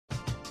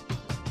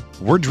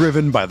We're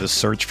driven by the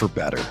search for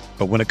better.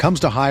 But when it comes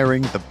to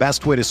hiring, the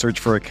best way to search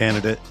for a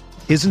candidate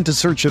isn't to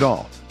search at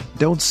all.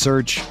 Don't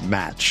search,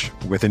 match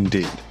with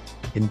Indeed.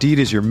 Indeed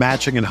is your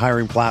matching and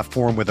hiring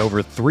platform with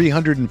over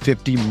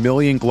 350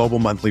 million global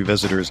monthly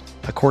visitors,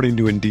 according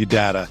to Indeed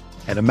data,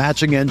 and a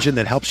matching engine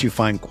that helps you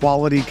find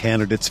quality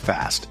candidates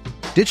fast.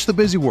 Ditch the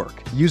busy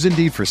work. Use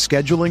Indeed for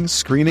scheduling,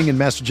 screening, and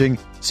messaging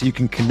so you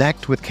can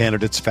connect with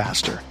candidates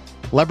faster.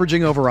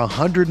 Leveraging over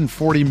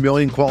 140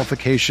 million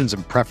qualifications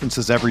and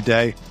preferences every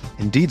day,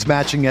 Indeed's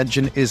matching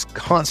engine is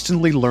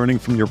constantly learning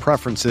from your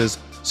preferences,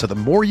 so the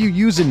more you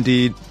use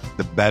Indeed,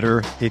 the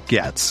better it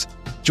gets.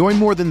 Join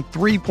more than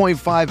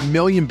 3.5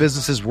 million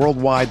businesses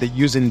worldwide that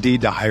use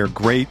Indeed to hire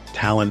great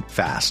talent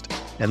fast.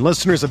 And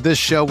listeners of this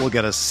show will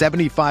get a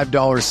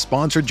 $75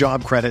 sponsored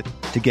job credit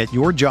to get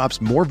your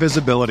jobs more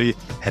visibility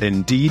at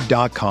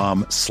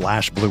Indeed.com/Blue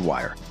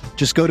Wire.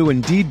 Just go to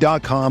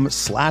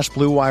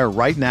Indeed.com/Blue Wire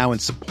right now and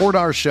support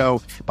our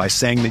show by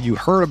saying that you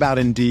heard about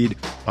Indeed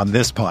on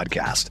this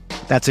podcast.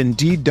 That's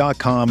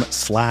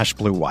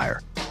Indeed.com/Blue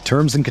Wire.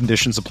 Terms and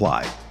conditions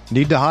apply.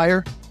 Need to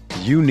hire?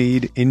 You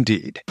need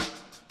Indeed.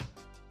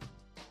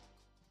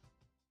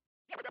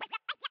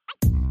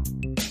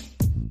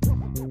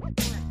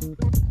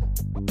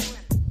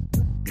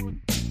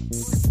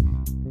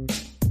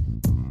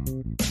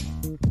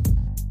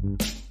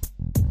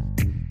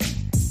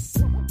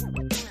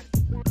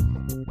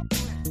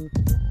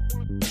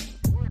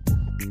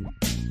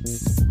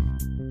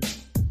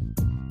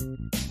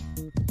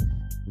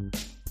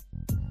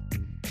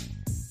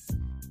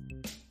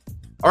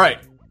 All right.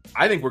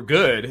 I think we're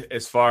good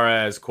as far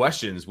as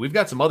questions. We've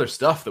got some other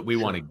stuff that we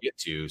want to get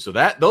to. So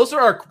those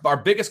are our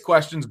biggest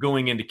questions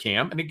going into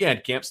camp. And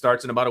again, camp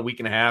starts in about a week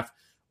and a half,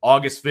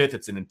 August 5th.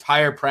 It's an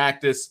entire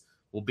practice.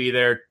 We'll be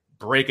there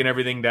breaking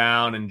everything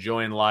down,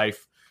 enjoying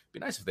life. It'd be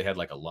nice if they had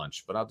like a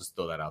lunch, but I'll just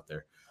throw that out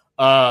there.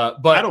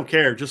 But I don't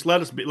care. Just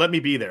let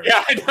me be there.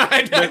 Yeah,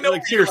 I know.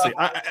 Like seriously,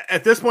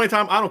 at this point in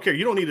time, I don't care.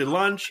 You don't need a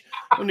lunch.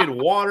 You don't need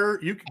a water.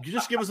 You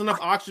just give us enough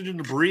oxygen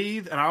to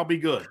breathe, and I'll be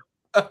good.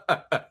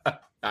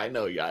 I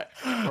know, yeah.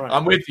 Right.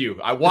 I'm with you.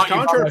 I want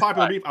contrary to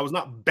popular belief, I was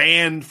not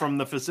banned from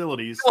the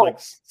facilities like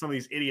some of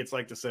these idiots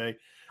like to say.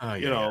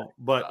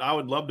 But I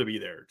would love to be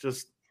there.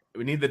 Just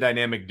we need the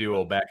dynamic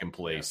duo back in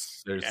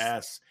place.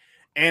 Yes.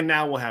 And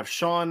now we'll have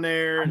Sean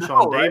there, and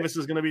Sean Davis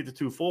is going to be at the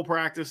 2 full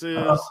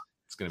practices.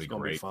 It's going to be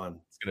great.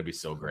 Fun. It's going to be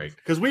so great.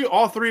 Because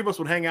all three of us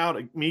would hang out.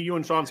 Me, you,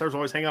 and Sean Stars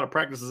always hang out at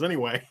practices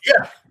anyway.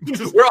 Yeah.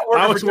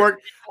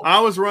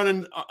 I was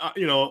running,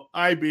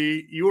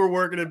 IB. You were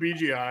working at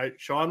BGI.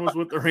 Sean was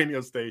with the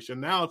radio station.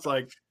 Now it's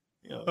like,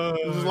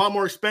 this is a lot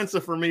more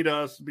expensive for me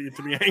to be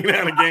hanging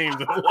out at games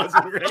than it was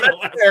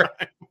last time.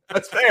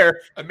 That's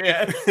fair. I mean,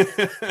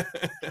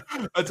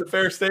 that's a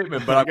fair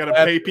statement. But I got to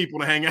pay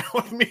people to hang out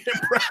with me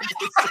at practice.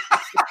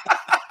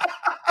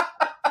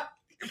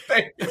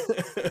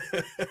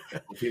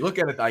 If you look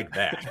at it like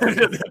that,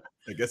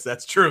 I guess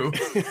that's true.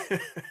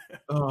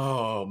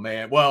 Oh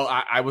man. Well,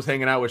 I was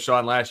hanging out with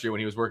Sean last year when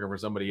he was working for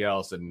somebody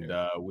else, and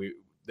never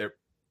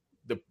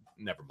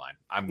mind.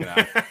 I'm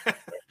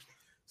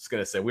just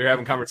gonna say we were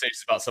having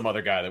conversations about some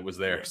other guy that was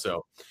there.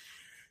 So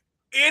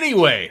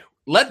anyway,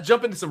 let's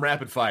jump into some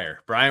rapid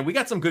fire. Brian, we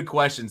got some good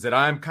questions that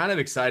I'm kind of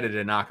excited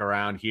to knock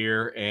around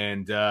here,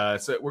 and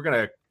so we're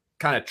gonna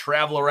kind of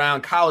travel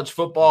around college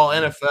football,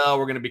 NFL.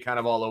 We're going to be kind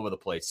of all over the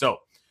place. So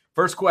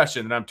first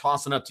question that I'm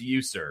tossing up to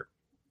you, sir.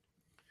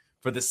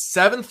 For the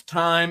 7th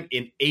time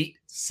in 8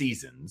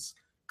 seasons,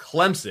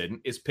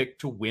 Clemson is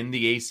picked to win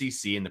the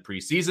ACC in the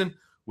preseason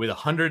with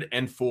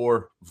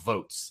 104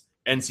 votes.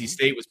 NC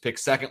State was picked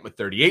second with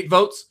 38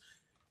 votes.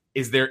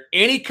 Is there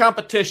any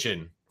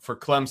competition for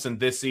Clemson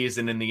this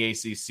season in the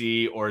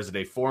ACC, or is it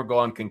a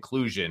foregone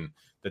conclusion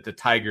that the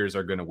Tigers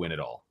are going to win it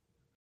all?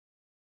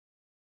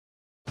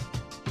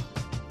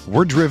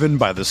 We're driven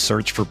by the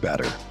search for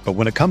better. But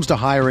when it comes to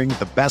hiring,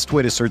 the best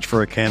way to search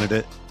for a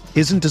candidate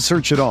isn't to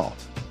search at all.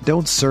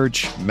 Don't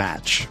search,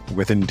 match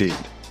with Indeed.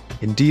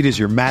 Indeed is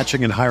your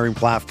matching and hiring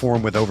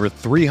platform with over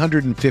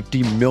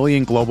 350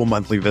 million global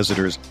monthly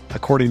visitors,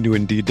 according to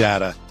Indeed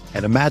data,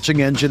 and a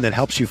matching engine that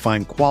helps you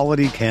find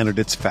quality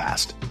candidates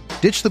fast.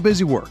 Ditch the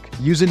busy work.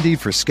 Use Indeed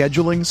for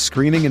scheduling,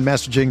 screening, and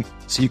messaging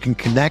so you can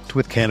connect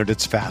with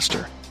candidates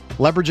faster.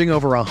 Leveraging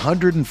over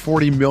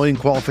 140 million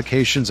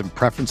qualifications and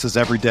preferences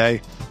every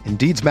day,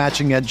 Indeed's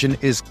matching engine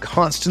is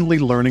constantly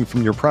learning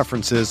from your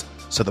preferences,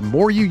 so the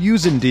more you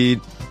use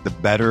Indeed, the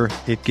better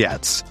it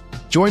gets.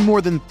 Join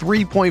more than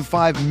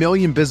 3.5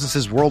 million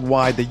businesses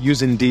worldwide that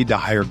use Indeed to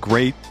hire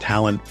great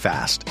talent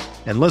fast.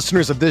 And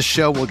listeners of this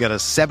show will get a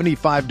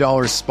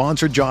 $75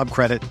 sponsored job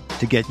credit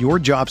to get your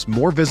jobs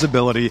more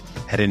visibility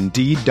at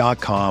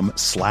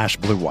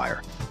Indeed.com/Blue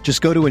Wire.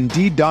 Just go to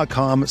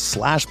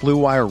Indeed.com/Blue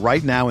Wire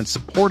right now and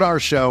support our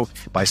show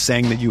by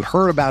saying that you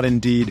heard about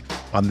Indeed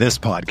on this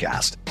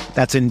podcast.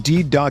 That's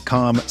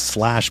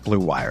Indeed.com/Blue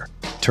Wire.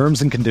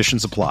 Terms and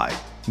conditions apply.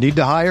 Need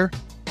to hire?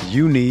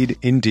 You need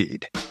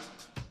Indeed.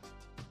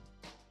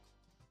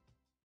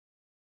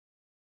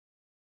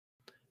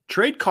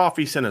 Trade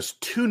Coffee sent us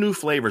 2 new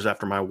flavors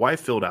after my wife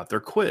filled out their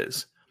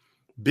quiz.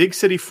 Big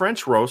City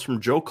French Roast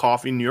from Joe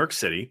Coffee, New York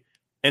City,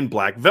 and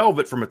Black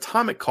Velvet from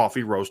Atomic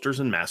Coffee Roasters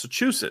in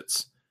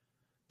Massachusetts.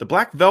 The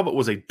Black Velvet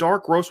was a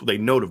dark roast with a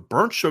note of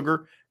burnt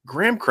sugar,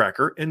 graham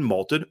cracker, and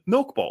malted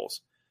milk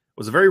balls. It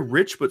was a very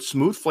rich but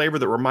smooth flavor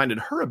that reminded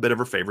her a bit of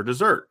her favorite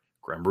dessert,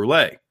 creme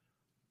brulee.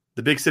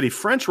 The Big City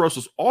French Roast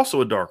was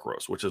also a dark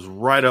roast, which is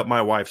right up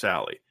my wife's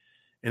alley.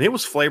 And it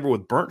was flavored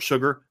with burnt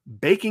sugar,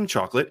 baking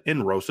chocolate,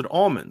 and roasted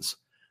almonds.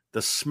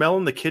 The smell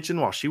in the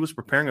kitchen while she was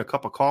preparing a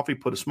cup of coffee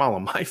put a smile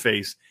on my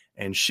face,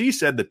 and she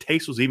said the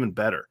taste was even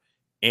better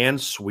and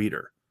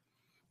sweeter.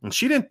 And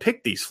she didn't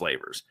pick these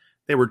flavors.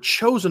 They were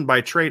chosen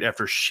by Trade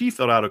after she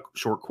filled out a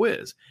short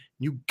quiz.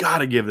 You got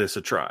to give this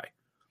a try.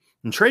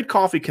 And Trade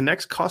Coffee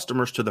connects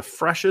customers to the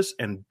freshest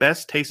and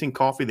best tasting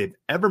coffee they've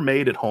ever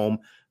made at home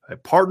by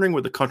partnering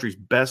with the country's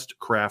best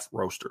craft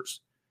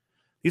roasters.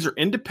 These are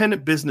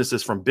independent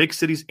businesses from big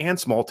cities and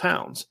small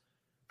towns.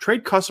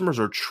 Trade customers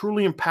are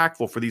truly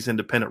impactful for these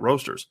independent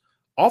roasters,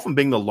 often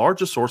being the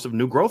largest source of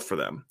new growth for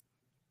them.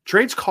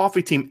 Trade's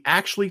coffee team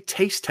actually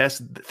taste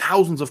tests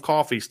thousands of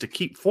coffees to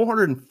keep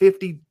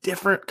 450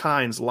 different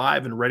kinds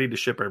live and ready to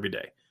ship every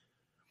day.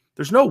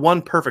 There's no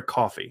one perfect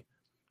coffee,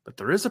 but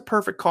there is a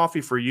perfect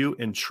coffee for you,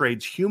 and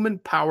Trade's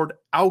human-powered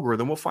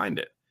algorithm will find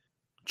it.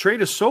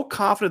 Trade is so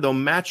confident they'll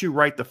match you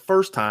right the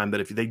first time that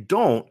if they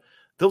don't,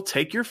 they'll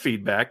take your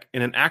feedback,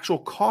 and an actual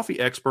coffee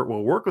expert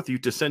will work with you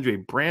to send you a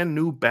brand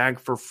new bag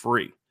for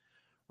free.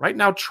 Right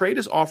now, Trade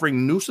is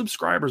offering new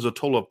subscribers a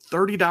total of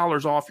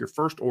 $30 off your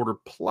first order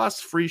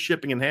plus free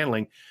shipping and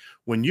handling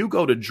when you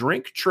go to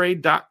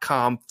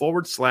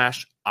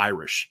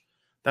drinktrade.com/Irish.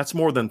 That's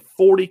more than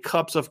 40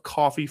 cups of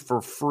coffee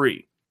for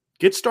free.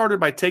 Get started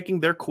by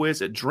taking their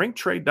quiz at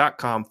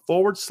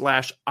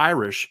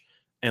drinktrade.com/Irish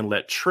and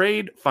let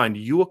Trade find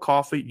you a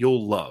coffee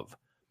you'll love.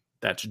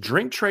 That's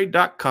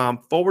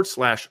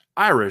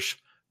drinktrade.com/Irish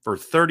for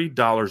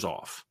 $30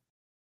 off.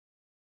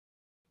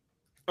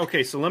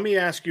 Okay, so let me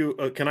ask you,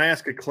 can I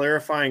ask a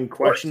clarifying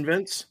question,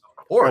 Vince?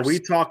 Of course. Are we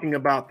talking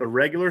about the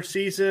regular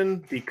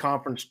season, the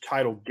conference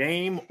title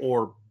game,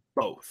 or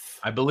both?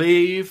 I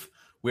believe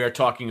we are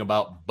talking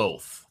about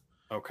both.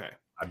 Okay.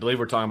 I believe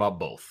we're talking about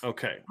both.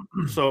 Okay.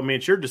 So, I mean,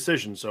 it's your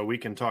decision, so we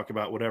can talk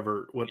about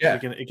whatever.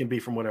 It can be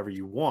from whatever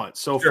you want.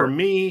 So, Sure. For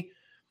me,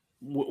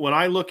 when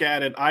I look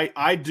at it,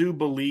 I do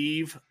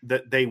believe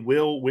that they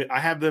will win. I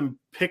have them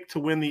picked to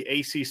win the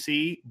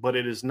ACC, but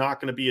it is not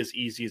going to be as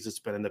easy as it's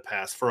been in the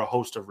past for a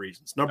host of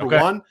reasons. Number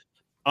one,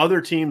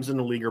 other teams in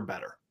the league are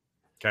better.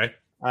 Okay.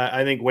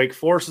 I think Wake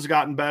Forest has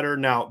gotten better.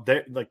 Now,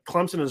 like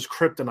Clemson is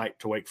kryptonite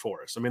to Wake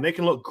Forest. I mean, they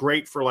can look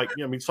great for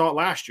we saw it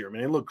last year. I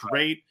mean, they look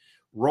great,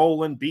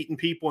 rolling, beating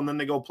people, and then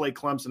they go play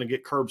Clemson and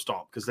get curb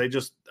stomped because they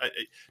just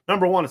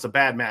number one, it's a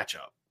bad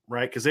matchup,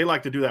 right? Because they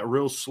like to do that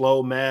real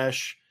slow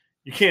mesh.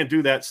 You can't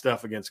do that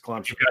stuff again't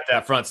Clemson. You got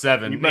that front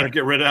seven. You better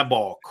get rid of that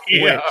ball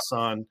quick,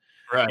 son.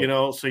 Right.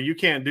 So you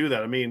can't do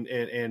that. I mean,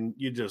 and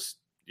you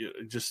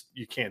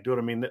can't do it.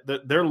 I mean,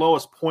 their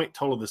lowest point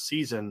total this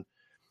season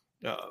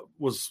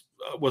was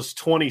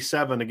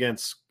 27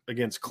 against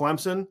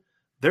Clemson.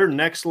 Their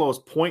next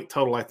lowest point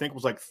total, I think,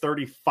 was like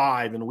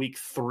 35 in week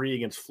 3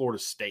 against Florida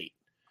State.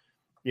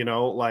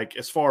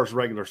 As far as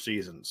regular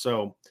season.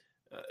 So,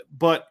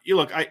 but you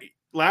look,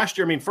 last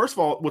year, I mean, first of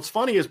all, what's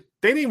funny is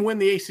they didn't win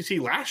the ACC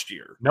last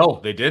year.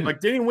 No, they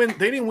didn't. They didn't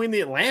win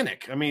the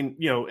Atlantic. I mean,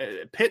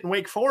 Pitt and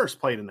Wake Forest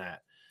played in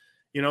that.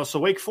 So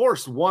Wake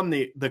Forest won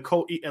the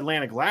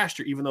Atlantic last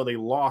year, even though they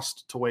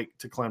lost to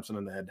Clemson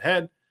in the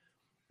head-to-head.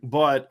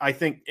 But I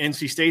think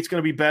NC State's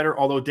going to be better,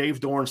 although Dave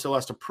Doran still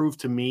has to prove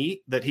to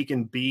me that he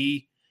can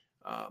be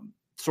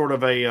sort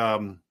of a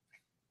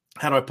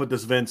how do I put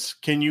this, Vince?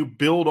 Can you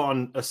build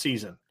on a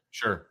season?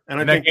 Sure. And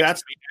I think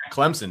that's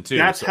Clemson too.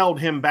 That's held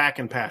him back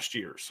in past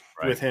years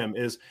with him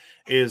is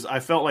I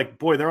felt like,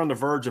 boy, they're on the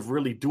verge of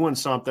really doing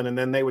something, and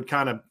then they would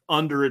kind of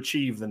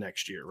underachieve the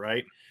next year,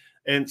 right?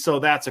 And so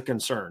that's a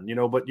concern,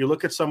 but you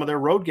look at some of their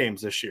road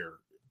games this year,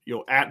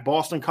 at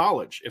Boston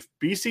College. If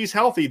BC's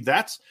healthy,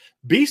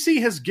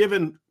 BC has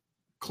given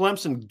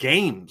Clemson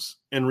games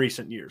in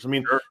recent years. I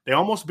mean, They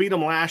almost beat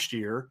them last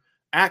year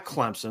at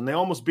Clemson. They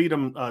almost beat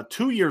them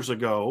 2 years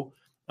ago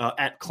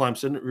at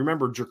Clemson.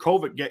 Remember,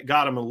 Dracovic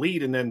got him a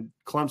lead, and then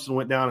Clemson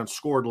went down and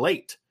scored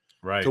late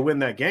to win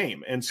that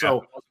game. And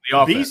so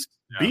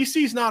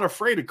BC's not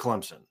afraid of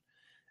Clemson.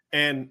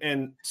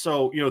 And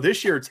so,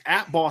 this year it's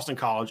at Boston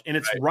College, and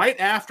it's right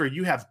after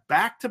you have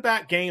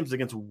back-to-back games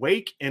against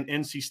Wake and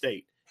NC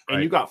State.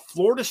 And you got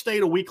Florida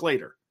State a week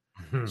later.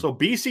 So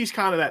BC's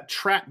kind of that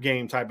trap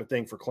game type of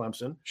thing for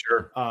Clemson.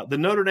 Sure. The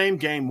Notre Dame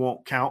game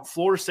won't count.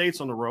 Florida State's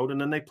on the road, and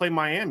then they play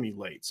Miami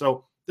late.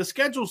 So the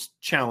schedule's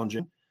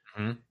challenging,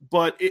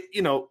 but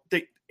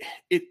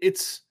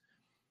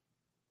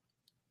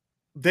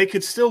they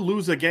could still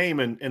lose a game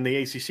in the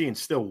ACC and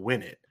still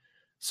win it.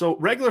 So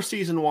regular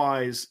season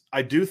wise,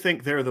 I do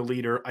think they're the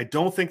leader. I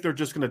don't think they're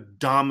just going to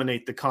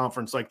dominate the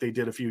conference like they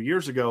did a few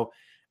years ago.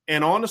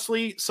 And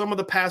honestly, some of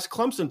the past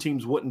Clemson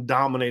teams wouldn't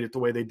dominate it the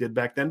way they did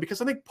back then, because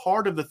I think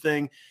part of the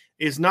thing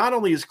is not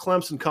only is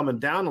Clemson coming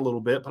down a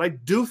little bit, but I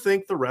do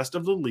think the rest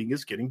of the league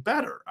is getting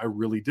better. I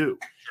really do.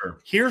 Sure.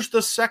 Here's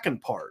the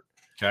second part.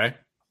 Okay.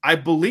 I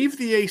believe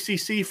the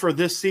ACC for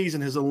this season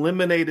has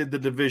eliminated the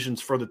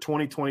divisions for the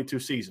 2022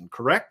 season,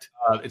 correct?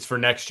 It's for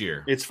next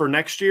year. It's for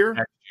next year?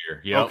 Next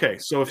year, yeah. Okay,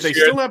 so if they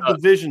still have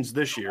divisions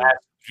this year.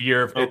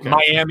 Okay.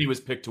 Miami was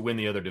picked to win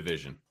the other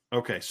division.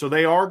 Okay, so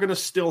they are going to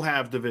still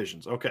have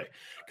divisions. Okay,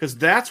 because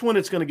that's when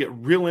it's going to get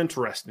real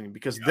interesting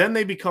because then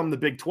they become the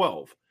Big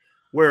 12,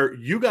 where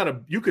you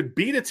could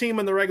beat a team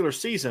in the regular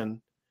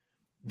season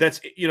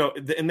that's,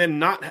 and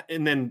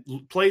then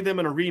play them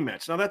in a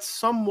rematch. Now that's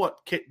somewhat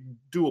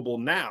doable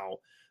now,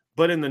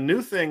 but in the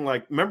new thing,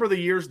 like remember the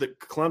years that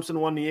Clemson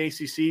won the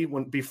ACC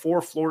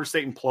before Florida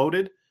State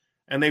imploded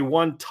and they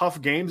won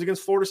tough games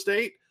against Florida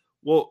State?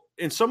 Well,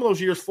 in some of those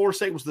years, Florida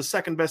State was the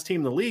second best team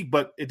in the league,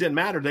 but it didn't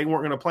matter. They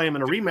weren't going to play them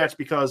in a rematch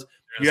because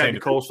you had the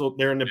Coastal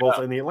there and they're both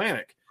in the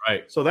Atlantic.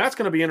 Right. So that's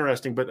going to be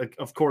interesting. But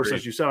of course,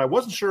 as you said, I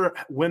wasn't sure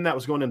when that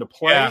was going into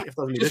play, if it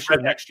was this year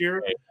or next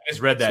year. I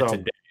just read that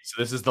today.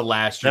 So this is the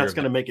last year. That's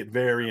going to make it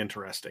very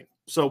interesting.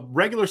 So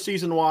regular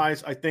season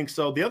wise, I think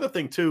so. The other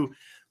thing too,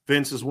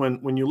 Vince, is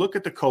when you look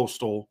at the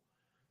Coastal,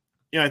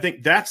 I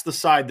think that's the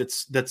side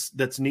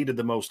that's needed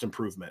the most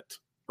improvement,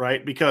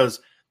 right?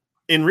 Because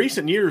in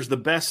recent years, the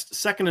best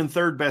second and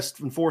third best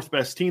and fourth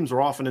best teams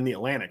are often in the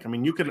Atlantic. I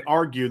mean, you could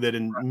argue that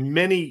in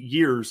many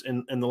years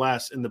in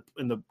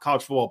the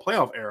college football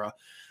playoff era,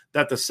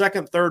 that the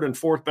second, third, and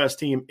fourth best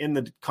team in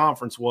the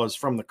conference was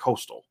from the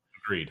Coastal.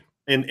 Agreed.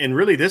 And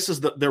really,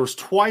 there was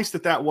twice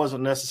that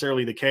wasn't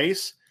necessarily the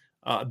case.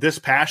 This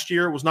past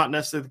year was not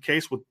necessarily the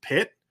case with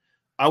Pitt.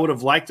 I would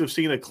have liked to have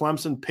seen a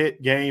Clemson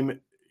Pitt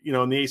game,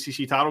 in the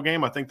ACC title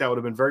game. I think that would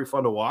have been very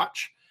fun to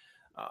watch.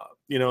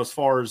 As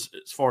far as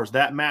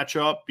that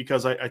matchup,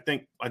 because I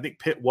think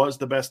Pitt was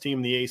the best team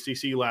in the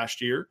ACC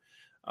last year.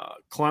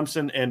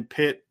 Clemson and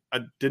Pitt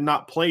did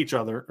not play each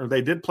other, or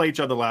they did play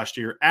each other last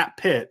year at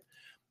Pitt.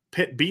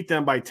 Pitt beat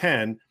them by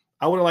 10.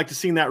 I would have liked to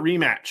seen that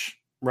rematch,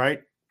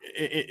 right?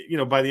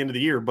 By the end of the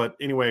year. But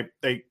anyway,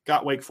 they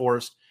got Wake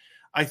Forest.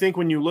 I think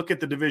when you look at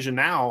the division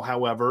now,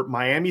 however,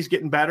 Miami's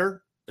getting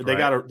better. They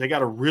got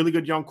a really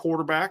good young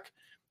quarterback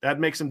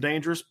that makes them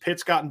dangerous.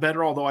 Pitt's gotten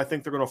better, although I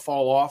think they're going to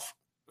fall off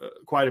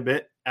quite a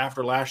bit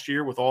after last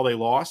year with all they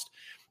lost.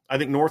 I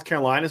think North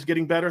Carolina's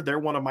getting better. They're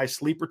one of my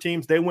sleeper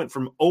teams. They went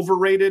from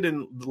overrated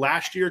in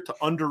last year to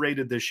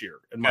underrated this year,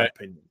 in my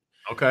opinion.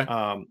 Okay.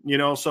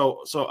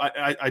 So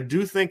I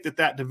do think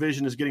that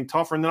division is getting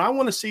tougher. And then I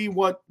want to see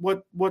what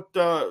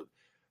the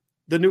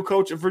new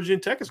coach at Virginia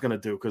Tech is going to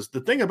do. Because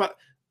the thing about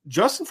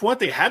Justin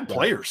Fuente had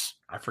players.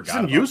 I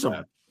forgot. Didn't use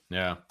them.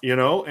 Yeah.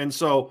 And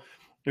so,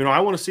 I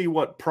want to see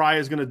what Pry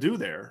is going to do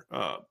there.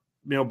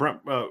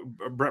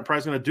 Brent Pry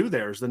is going to do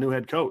there as the new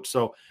head coach.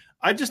 So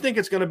I just think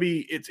it's going to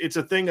be, it's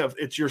a thing of,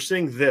 you're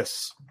seeing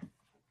this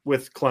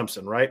with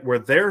Clemson, right? Where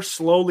they're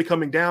slowly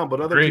coming down,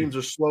 but other teams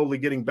are slowly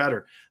getting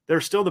better.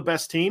 They're still the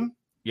best team.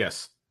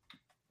 Yes.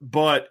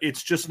 But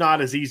it's just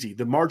not as easy.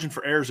 The margin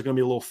for errors are going to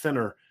be a little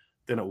thinner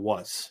than it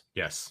was.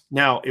 Yes.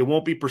 Now, it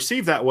won't be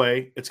perceived that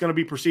way. It's going to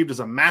be perceived as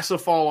a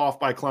massive fall off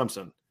by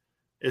Clemson.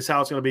 Is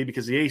how it's going to be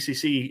because the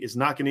ACC is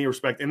not getting any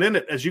respect. And then,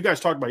 as you guys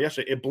talked about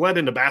yesterday, it bled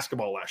into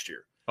basketball last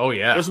year. Oh,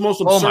 yeah. It was the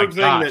most absurd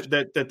thing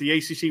that the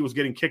ACC was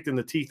getting kicked in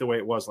the teeth the way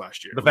it was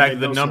last year. The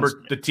fact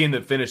that the team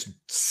that finished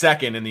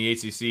second in the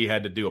ACC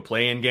had to do a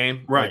play-in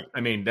game. Right.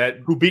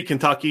 Who beat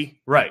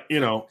Kentucky. Right.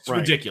 It's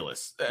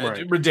ridiculous.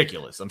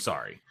 Ridiculous. I'm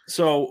sorry.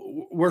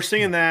 So we're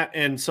seeing that.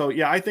 And so,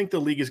 I think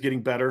the league is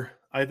getting better.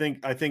 I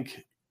think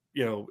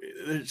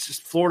it's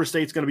just Florida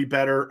State's going to be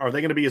better. Are they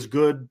going to be as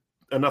good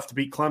enough to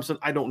beat Clemson?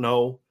 I don't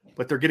know,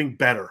 but they're getting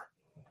better.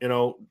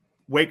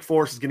 Wake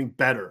Forest is getting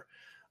better.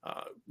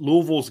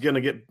 Louisville's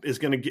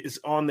is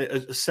on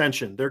the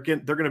ascension. They're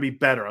going to be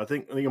better. I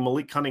think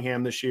Malik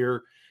Cunningham this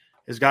year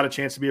has got a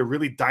chance to be a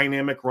really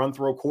dynamic run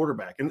throw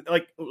quarterback. And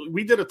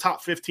we did a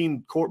top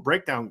 15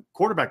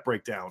 quarterback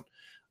breakdown.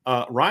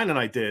 Ryan and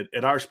I did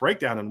at Irish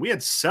Breakdown, and we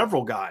had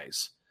several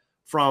guys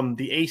from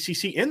the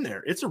ACC in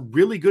there. It's a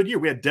really good year.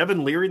 We had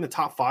Devin Leary in the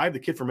top 5, the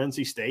kid from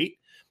NC State.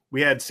 We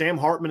had Sam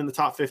Hartman in the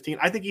top 15.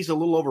 I think he's a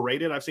little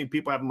overrated. I've seen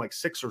people have him like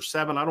 6 or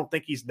 7. I don't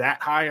think he's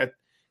that high because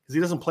he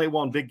doesn't play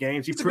well in big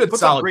games. He's a good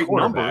solid great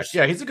numbers.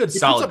 Yeah, he's a good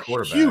solid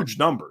quarterback. Huge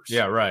numbers.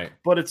 Yeah, right.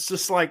 But it's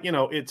just like,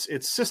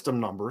 it's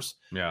system numbers.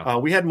 Yeah.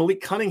 We had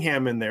Malik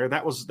Cunningham in there.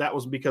 That was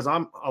because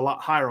I'm a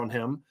lot higher on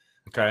him.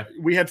 Okay.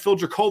 We had Phil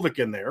Dracovic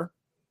in there.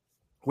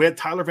 We had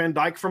Tyler Van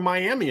Dyke from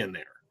Miami in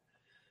there.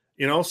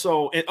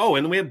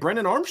 And we had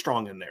Brendan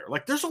Armstrong in there.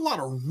 Like, there's a lot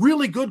of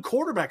really good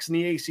quarterbacks in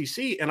the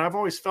ACC, and I've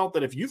always felt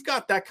that if you've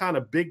got that kind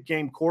of big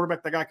game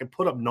quarterback, that guy can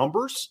put up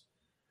numbers,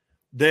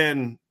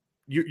 then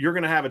you're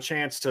going to have a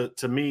chance to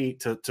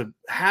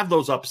have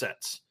those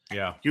upsets.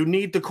 Yeah, you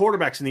need the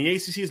quarterbacks, and the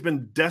ACC has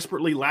been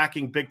desperately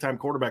lacking big time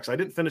quarterbacks. I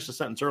didn't finish the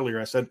sentence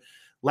earlier. I said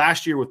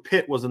last year with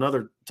Pitt was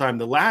another time.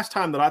 The last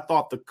time that I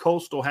thought the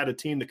Coastal had a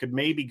team that could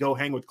maybe go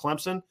hang with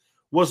Clemson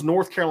was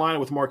North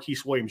Carolina with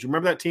Marquise Williams. You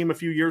remember that team a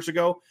few years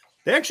ago?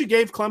 They actually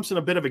gave Clemson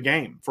a bit of a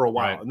game for a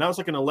while, Right. and that was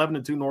like an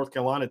 11-2 North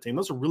Carolina team.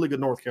 That's a really good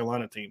North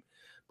Carolina team.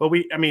 But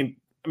I mean,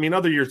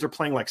 other years they're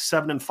playing like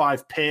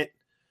 7-5 Pitt,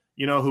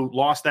 who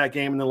lost that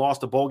game and then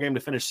lost a bowl game to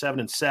finish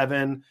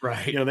 7-7.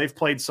 Right. They've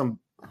played some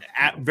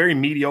very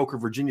mediocre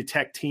Virginia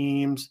Tech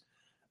teams.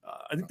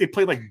 I think they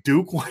played like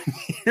Duke one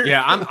year.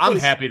 Yeah, I'm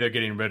happy they're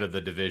getting rid of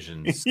the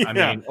divisions. Yeah. I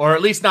mean, or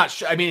at least not.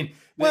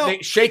 They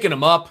shaking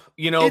them up.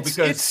 Because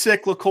it's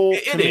cyclical.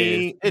 It to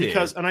me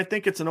because, and I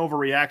think it's an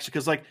overreaction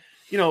because, like,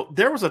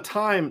 there was a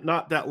time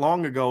not that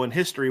long ago in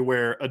history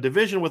where a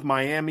division with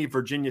Miami,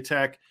 Virginia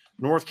Tech,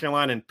 North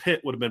Carolina, and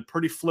Pitt would have been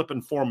pretty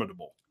flippin'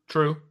 formidable.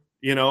 True.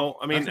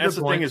 That's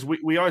the thing is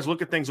we always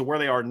look at things of where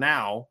they are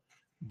now,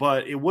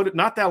 but it would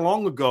not that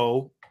long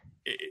ago.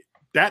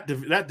 That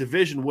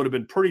division would have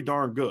been pretty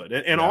darn good.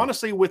 And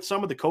honestly, with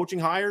some of the coaching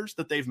hires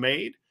that they've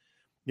made,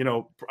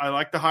 I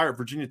like the hire at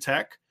Virginia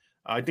Tech.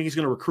 I think he's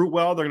going to recruit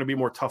well. They're going to be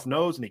more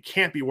tough-nosed, and he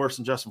can't be worse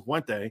than Justin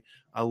Fuente.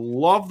 I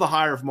love the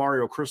hire of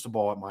Mario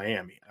Cristobal at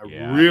Miami. I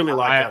really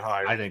like that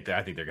hire. I think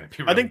they're going to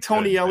be really I think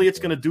Tony good. Elliott's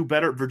going to do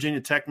better at Virginia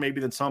Tech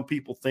maybe than some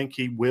people think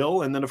he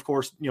will. And then, of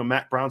course,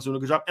 Matt Brown's doing a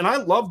good job. And I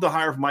love the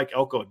hire of Mike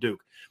Elko at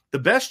Duke. The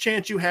best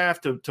chance you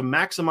have to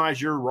maximize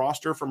your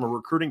roster from a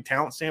recruiting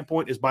talent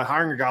standpoint is by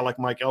hiring a guy like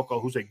Mike Elko,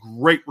 who's a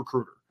great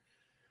recruiter,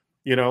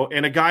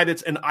 and a guy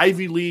that's an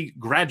Ivy League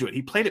graduate.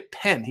 He played at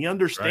Penn. He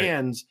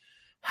understands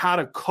how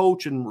to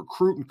coach and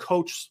recruit and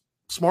coach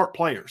smart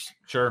players.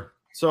 Sure.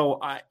 So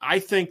I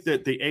think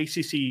that the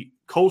ACC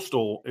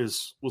Coastal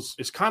is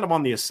kind of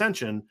on the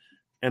ascension,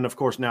 and of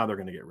course now they're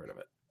going to get rid of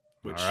it.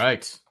 Which all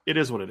right. It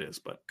is what it is,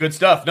 but good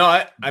stuff.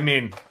 No, I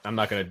mean, I'm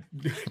not going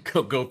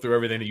to go through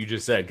everything that you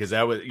just said because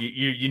that was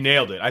you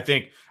nailed it. I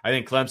think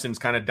Clemson's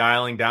kind of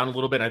dialing down a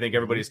little bit. I think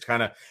everybody's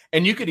kind of,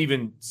 and you could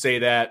even say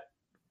that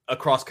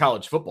across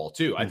college football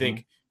too. I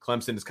think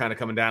Clemson is kind of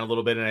coming down a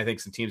little bit, and I think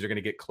some teams are going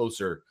to get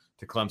closer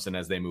to Clemson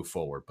as they move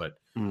forward. But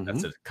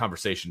that's a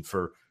conversation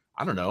for,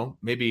 I don't know,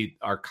 maybe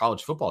our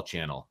college football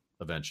channel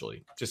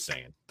eventually. Just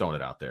saying, throwing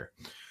it out there.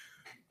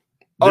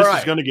 This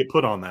is going to get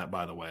put on that,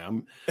 by the way.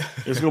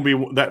 It's going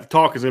to be that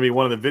talk is going to be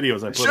one of the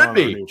videos I put on our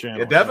new channel.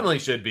 It definitely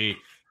should be.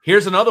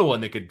 Here's another one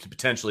that could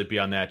potentially be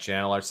on that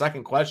channel. Our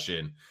second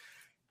question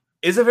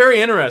is a very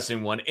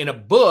interesting one. In a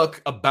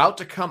book about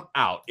to come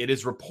out, it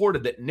is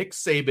reported that Nick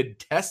Saban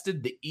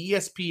tested the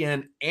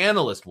ESPN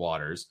analyst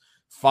waters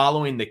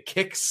following the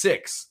Kick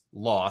 6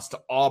 loss to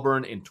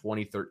Auburn in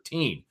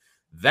 2013.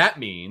 That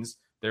means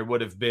there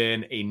would have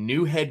been a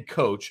new head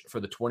coach for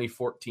the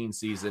 2014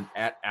 season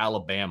at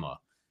Alabama.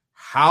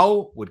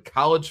 How would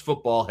college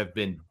football have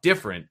been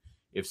different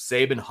if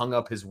Saban hung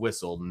up his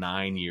whistle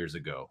 9 years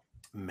ago?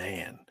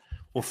 Man.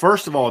 Well,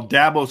 first of all,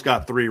 Dabo's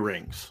got 3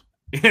 rings.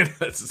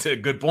 That's a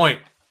good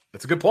point.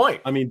 That's a good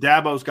point. I mean,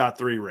 Dabo's got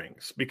 3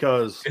 rings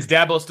because... Is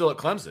Dabo still at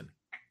Clemson?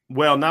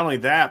 Well, not only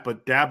that,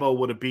 but Dabo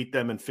would have beat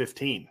them in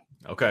 15.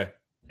 Okay.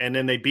 And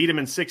then they beat him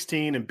in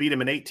 16 and beat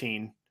him in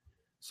 18.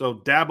 So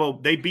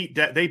Dabo, they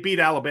beat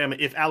Alabama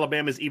if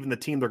Alabama's even the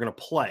team they're going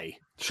to play.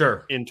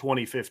 Sure. In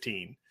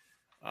 2015.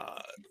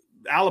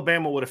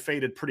 Alabama would have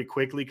faded pretty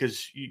quickly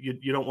because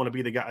you don't want to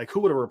be the guy. Like,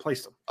 who would have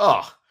replaced him?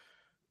 Oh,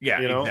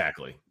 yeah,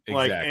 exactly.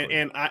 Like,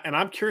 and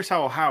I'm curious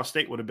how Ohio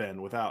State would have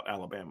been without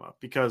Alabama,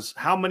 because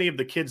how many of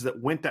the kids that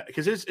went that,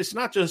 because it's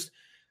not just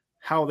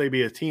how they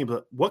be a team,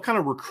 but what kind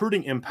of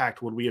recruiting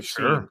impact would we have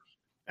seen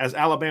as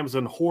Alabama's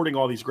been hoarding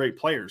all these great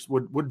players?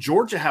 Would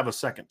Georgia have a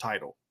second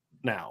title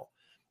now?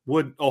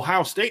 Would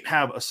Ohio State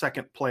have a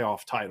second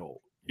playoff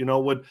title?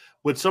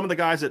 Would some of the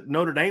guys that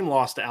Notre Dame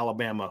lost to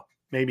Alabama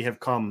maybe have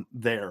come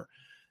there?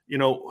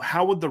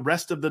 How would the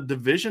rest of the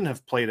division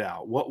have played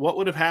out? What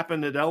would have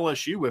happened at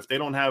LSU if they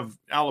don't have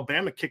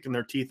Alabama kicking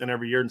their teeth in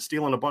every year and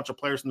stealing a bunch of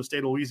players from the state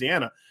of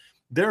Louisiana?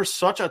 There's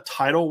such a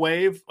tidal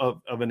wave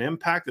of an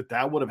impact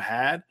that would have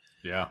had.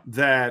 Yeah.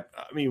 That,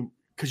 I mean,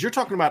 because you're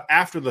talking about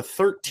after the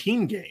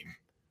 13 game,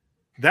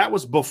 that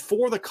was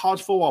before the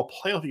college football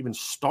playoff even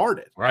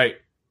started. Right.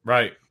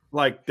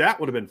 Like, that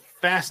would have been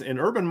fascinating.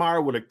 And Urban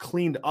Meyer would have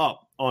cleaned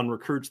up on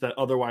recruits that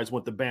otherwise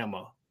went to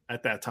Bama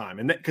at that time.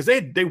 And because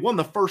they won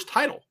the first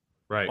title.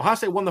 Right. Ohio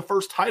State won the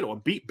first title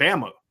and beat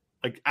Bama.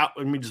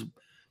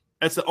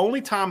 That's the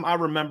only time I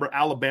remember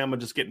Alabama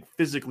just getting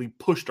physically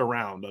pushed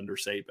around under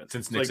Saban.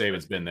 Since Nick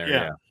Saban's been there.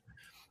 Yeah.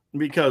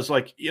 Because,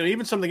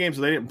 even some of the games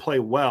where they didn't play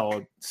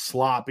well,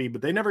 sloppy,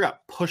 but they never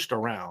got pushed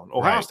around.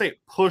 Ohio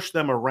State pushed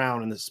them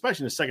around, and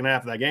especially in the second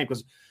half of that game,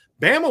 because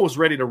Bama was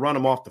ready to run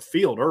them off the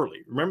field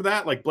early. Remember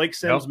that? Like, Blake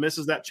Sims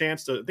misses that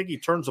chance I think he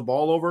turns the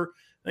ball over.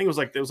 I think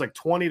it was like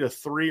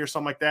 20-3 or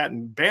something like that,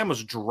 and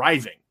Bama's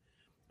driving.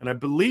 And I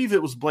believe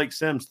it was Blake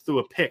Sims threw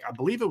a pick. I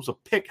believe it was a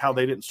pick how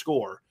they didn't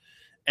score.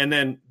 And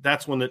then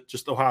that's when the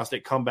Ohio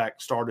State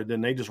comeback started,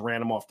 and they just ran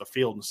them off the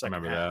field in the second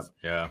half. Remember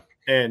that, yeah.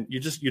 And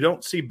you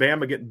don't see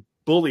Bama getting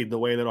bullied the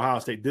way that Ohio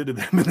State did to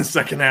them in the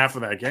second half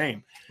of that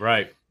game.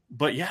 Right.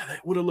 But yeah,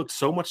 that would have looked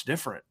so much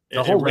different.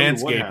 The whole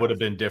landscape would have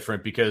been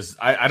different because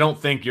I don't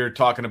think you're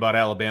talking about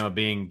Alabama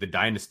being the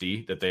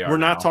dynasty that they are. We're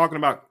not talking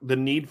about the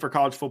need for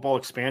college football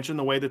expansion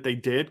the way that they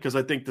did, because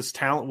I think this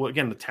talent,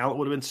 the talent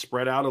would have been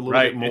spread out a little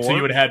bit more. And so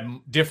you would have had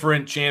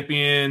different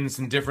champions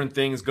and different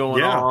things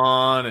going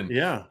on. And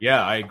yeah,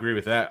 I agree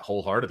with that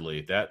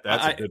wholeheartely. That's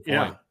a good point.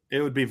 Yeah,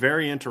 it would be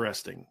very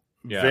interesting.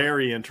 Yeah.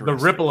 Very interesting.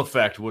 The ripple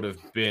effect would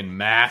have been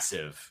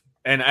massive.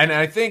 And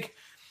I think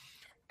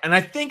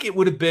it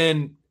would have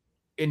been,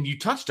 and you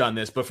touched on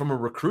this, but from a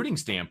recruiting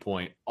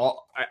standpoint,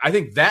 I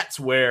think that's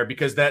where,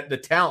 because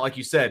the talent, like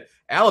you said,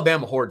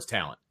 Alabama hoards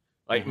talent.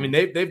 Like, I mean,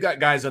 they've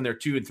got guys on their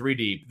 2 and 3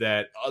 deep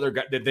that other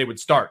guys that they would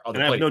start. And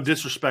I have no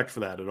disrespect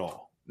for that at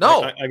all.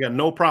 No, I got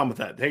no problem with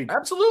that. Hey,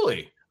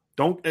 absolutely.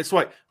 It's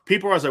like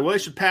people are always like, well, they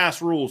should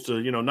pass rules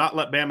to, not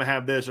let Bama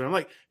have this. And I'm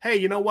like, hey,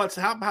 you know what?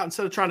 So how about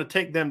instead of trying to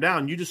take them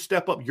down, you just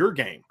step up your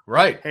game.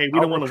 Right. Hey, we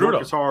don't want to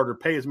work as hard or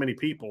pay as many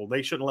people.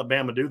 They shouldn't let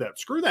Bama do that.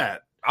 Screw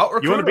that.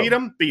 You want to beat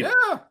them? Beat them.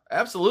 Yeah,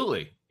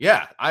 absolutely.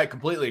 Yeah, I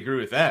completely agree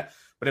with that.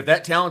 But if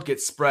that talent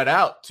gets spread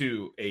out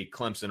to a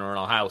Clemson or an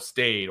Ohio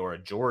State or a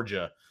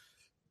Georgia,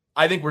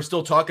 I think we're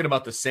still talking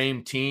about the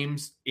same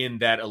teams in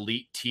that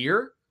elite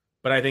tier.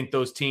 But I think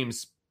those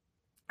teams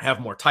have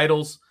more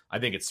titles. I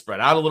think it's spread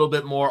out a little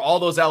bit more. All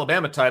those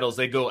Alabama titles,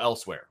 they go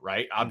elsewhere,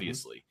 right?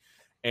 Obviously.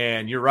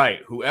 And you're right.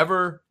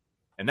 Whoever,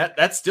 and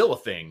that's still a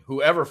thing,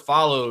 whoever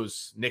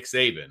follows Nick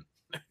Saban,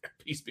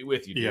 peace be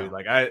with you, dude. Yeah.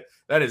 Like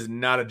that is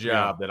not a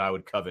job that I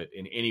would covet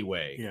in any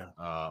way. Yeah.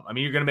 I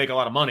mean, you're going to make a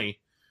lot of money,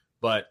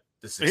 but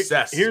the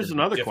success. Here's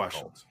another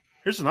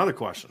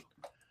question.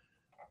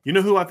 You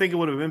know who I think it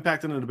would have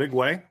impacted in a big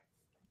way?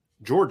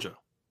 Georgia.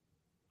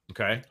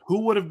 Okay.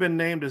 Who would have been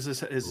named as his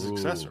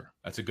successor?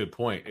 That's a good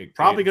point.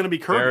 Probably going to be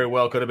Kirby. Very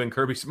well could have been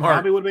Kirby Smart.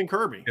 Probably would have been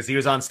Kirby. Because he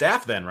was on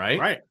staff then, right?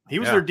 Right. He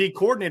was their D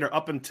coordinator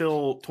up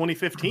until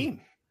 2015.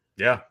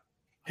 Yeah.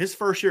 His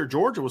first year at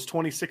Georgia was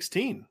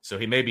 2016. So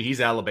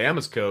he's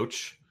Alabama's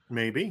coach.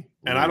 Maybe.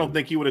 And I don't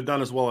think he would have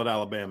done as well at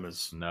Alabama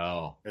as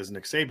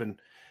Nick Saban.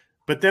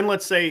 But then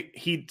let's say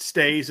he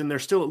stays and they're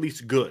still at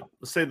least good.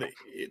 Let's say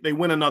they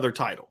win another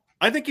title.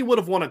 I think he would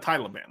have won a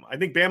title at Bama. I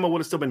think Bama would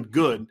have still been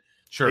good.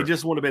 Sure. They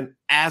just would have been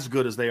as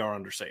good as they are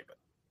under Saban.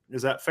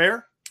 Is that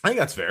fair? I think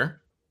that's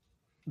fair.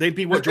 They'd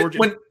be what Georgia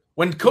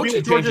when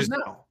coaching changes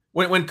now.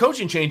 When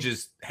coaching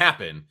changes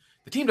happen,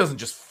 the team doesn't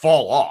just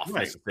fall off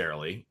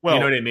necessarily. Well, you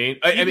know what I mean?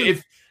 I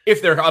mean,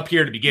 if they're up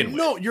here to begin with.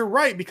 No, you're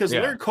right, because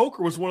Larry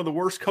Coker was one of the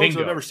worst coaches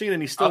I've ever seen,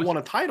 and he still won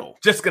a title.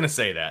 Just going to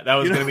say that. That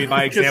was going to be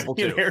my example,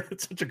 too.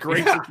 It's such a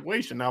great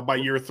situation. Now, by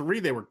year 3,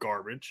 they were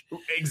garbage.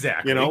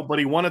 Exactly. But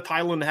he won a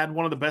title and had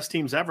one of the best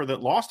teams ever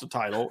that lost a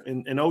title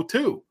in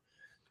 2002.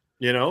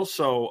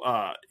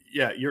 So,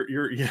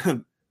 you're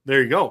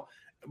there you go.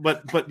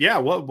 But yeah,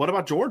 what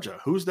about Georgia?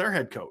 Who's their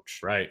head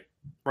coach? Right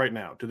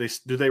now? Do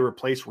they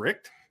replace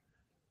Rick?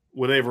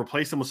 Would they have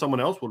replaced him with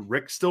someone else? Would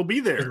Rick still be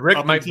there?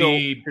 Rick might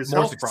be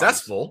more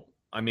successful.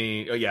 I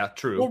mean, yeah,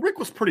 true. Well, Rick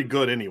was pretty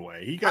good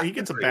anyway. He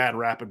gets a bad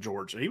rap at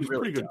Georgia. He was a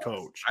pretty good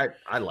coach.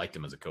 I liked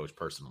him as a coach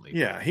personally.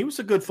 Yeah, he was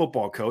a good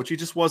football coach. He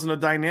just wasn't a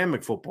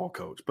dynamic football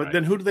coach. But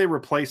then who do they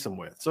replace him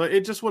with? So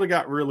it just would have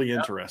got really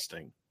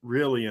interesting.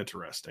 Really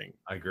interesting.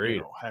 I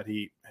agree.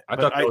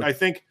 I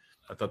think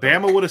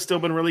Bama would have still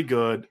been really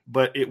good,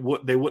 but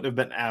they wouldn't have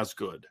been as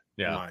good,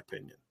 in my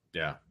opinion.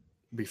 Yeah.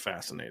 It'd be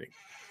fascinating.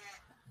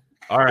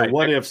 All right. The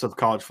what ifs of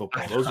college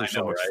football. Those are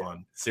so much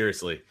fun.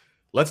 Seriously.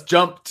 Let's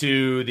jump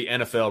to the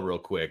NFL real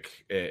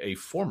quick. A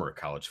former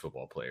college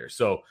football player.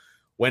 So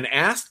when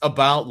asked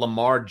about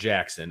Lamar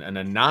Jackson, an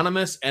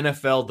anonymous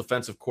NFL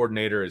defensive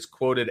coordinator is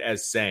quoted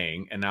as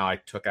saying, and now I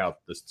took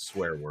out the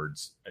swear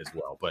words as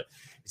well, but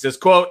he says,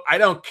 quote, "I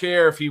don't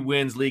care if he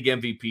wins league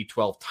MVP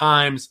 12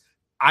 times.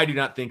 I do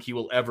not think he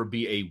will ever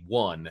be a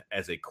 1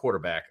 as a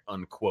quarterback,"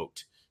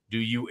 unquote. Do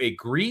you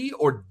agree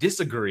or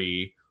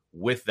disagree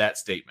with that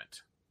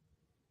statement?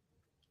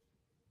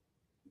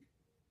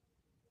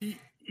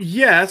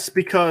 Yes,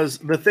 because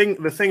the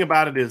thing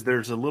about it is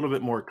there's a little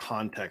bit more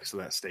context to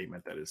that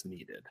statement that is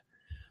needed.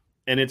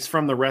 And it's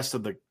from the rest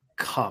of the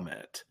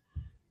comment.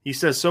 He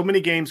says so many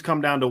games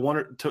come down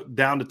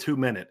to 2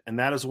 minutes, and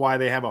that is why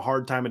they have a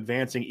hard time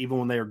advancing even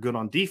when they are good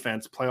on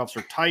defense. Playoffs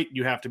are tight.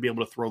 You have to be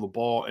able to throw the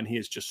ball, and he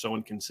is just so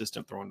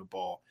inconsistent throwing the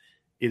ball.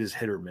 It is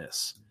hit or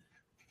miss.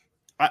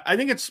 I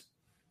think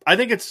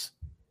it's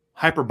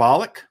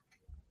hyperbolic,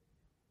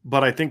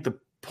 but I think the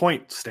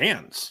point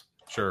stands.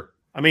 Sure.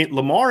 I mean,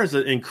 Lamar is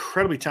an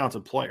incredibly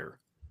talented player,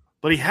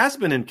 but he has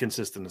been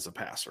inconsistent as a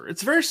passer.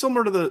 It's very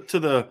similar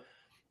to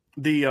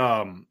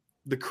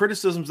the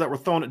criticisms that were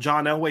thrown at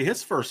John Elway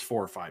his first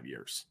 4 or 5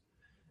 years.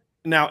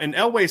 Now, in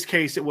Elway's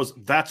case, it was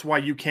that's why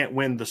you can't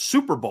win the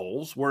Super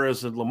Bowls,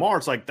 whereas in Lamar,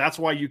 it's like that's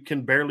why you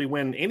can barely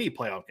win any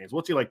playoff games.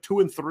 What's he like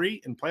 2 and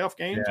 3 in playoff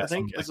games? I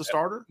think as a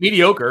starter,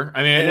 mediocre.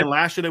 I mean, and then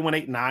last year they went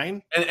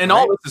 8-9, and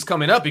all this is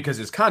coming up because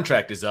his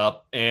contract is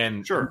up,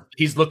 and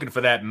he's looking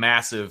for that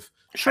massive.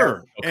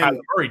 Kyler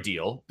Murray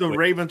deal. The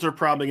Ravens are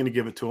probably going to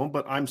give it to him,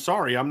 but I'm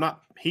sorry, I'm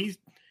not. He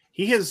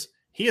has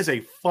He is a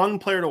fun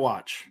player to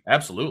watch.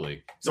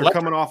 Absolutely. So they're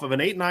coming off of an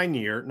 8-9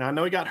 year. Now I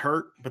know he got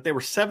hurt, but they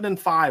were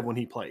 7-5 when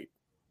he played.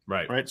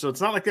 Right. So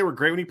it's not like they were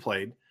great when he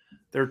played.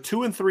 They're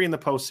 2-3 in the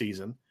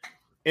postseason.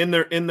 In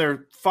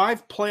their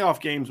 5 playoff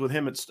games with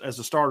him as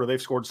a starter,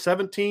 they've scored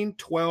 17,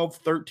 12,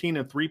 13,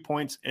 and 3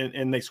 points,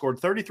 and they scored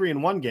 33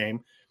 in one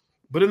game.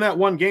 But in that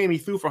one game, he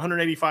threw for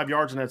 185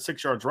 yards and had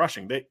 6 yards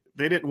rushing. They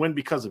didn't win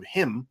because of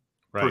him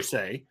per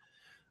se.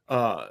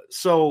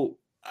 So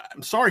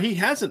I'm sorry, he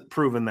hasn't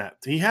proven that.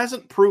 He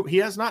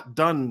does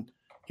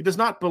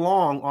not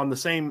belong on the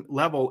same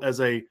level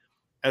as a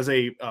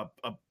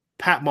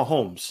Pat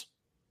Mahomes,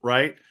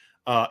 right?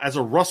 As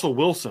a Russell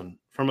Wilson,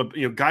 from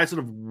guys that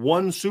have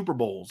won Super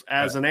Bowls,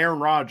 as an Aaron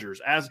Rodgers,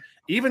 as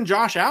even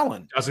Josh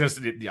Allen. I was gonna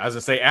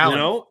say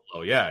Allen.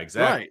 Oh yeah,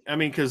 exactly. Right. I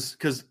mean,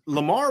 because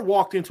Lamar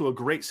walked into a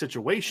great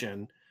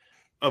situation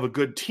of a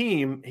good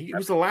team. He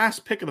was the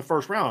last pick of the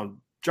first round.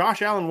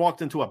 Josh Allen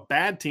walked into a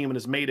bad team and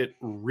has made it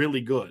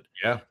really good.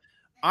 Yeah.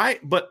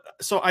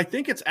 So I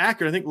think it's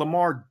accurate. I think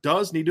Lamar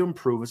does need to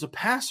improve as a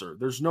passer.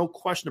 There's no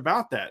question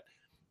about that.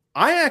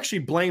 I actually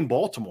blame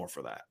Baltimore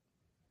for that,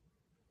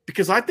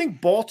 because I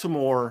think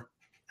Baltimore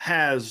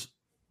has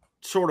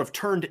sort of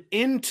turned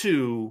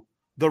into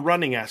the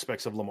running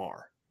aspects of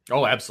Lamar.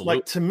 Oh, absolutely.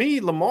 Like, to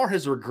me, Lamar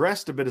has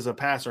regressed a bit as a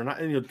passer.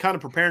 And kind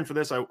of preparing for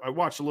this, I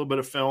watched a little bit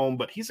of film,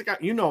 but he's a guy,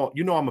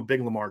 I'm a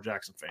big Lamar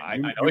Jackson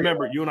fan. I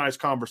remember you and I's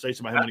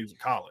conversation about him when he was in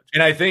college.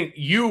 And I think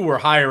you were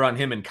higher on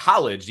him in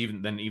college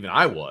than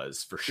I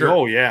was, for sure.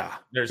 Oh, yeah.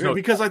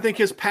 Because I think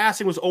his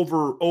passing was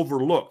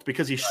overlooked,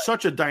 because he's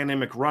such a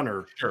dynamic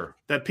runner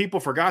that people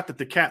forgot that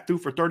the cat threw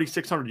for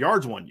 3,600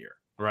 yards one year.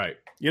 Right.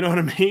 You know what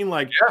I mean?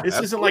 Like, this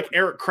isn't like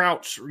Eric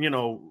Crouch,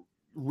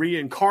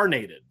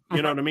 reincarnated.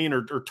 You know what I mean?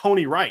 Or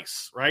Tony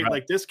Rice, right?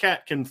 Like, this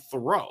cat can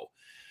throw.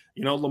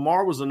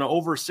 Lamar was an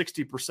over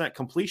 60%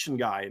 completion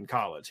guy in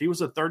college. He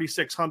was a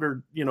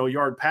 3,600,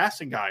 yard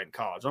passing guy in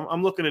college.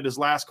 I'm looking at his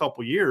last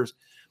couple years.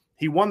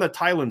 He won the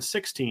title in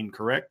 16,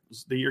 correct?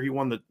 The year he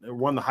won the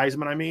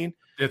Heisman, I mean.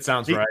 It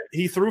sounds right.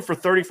 He threw for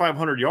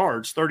 3,500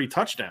 yards, 30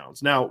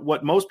 touchdowns. Now,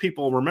 what most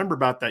people remember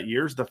about that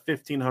year is the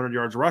 1,500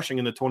 yards rushing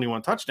and the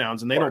 21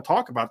 touchdowns, and they don't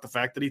talk about the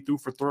fact that he threw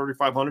for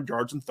 3,500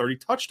 yards and 30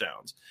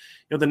 touchdowns.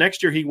 The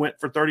next year he went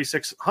for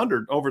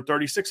over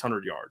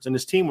 3,600 yards, and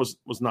his team was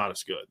not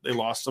as good. They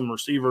lost some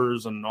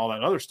receivers and all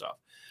that other stuff.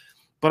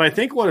 But I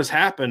think what has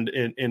happened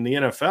in the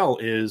NFL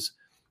is,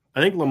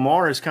 I think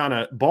Lamar is kind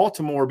of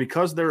Baltimore,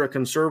 because they're a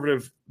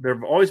conservative.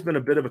 They've always been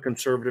a bit of a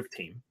conservative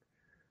team,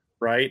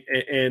 right?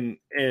 And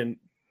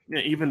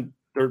even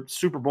their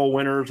Super Bowl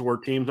winners were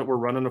teams that were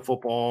running the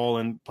football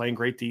and playing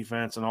great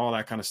defense and all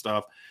that kind of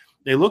stuff.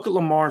 They look at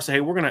Lamar and say,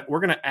 "Hey, we're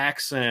gonna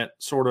accent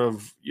sort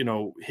of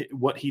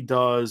what he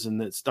does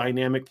and its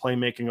dynamic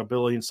playmaking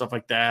ability and stuff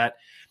like that."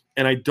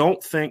 And I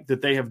don't think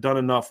that they have done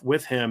enough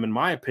with him, in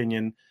my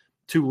opinion,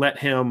 to let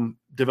him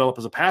develop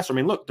as a passer. I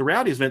mean, look, the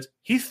reality is, Vince,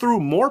 he threw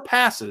more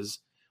passes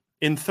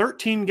in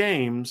 13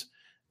 games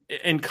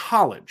in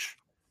college,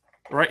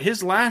 right?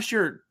 His last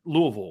year at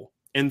Louisville,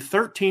 in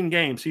 13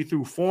 games, he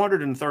threw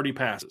 430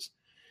 passes.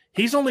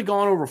 He's only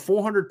gone over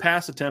 400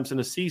 pass attempts in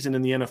a season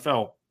in the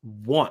NFL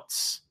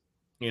once.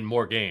 In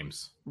more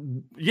games.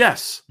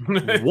 Yes,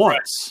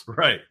 once.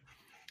 Right.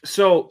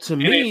 So to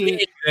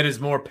me, that is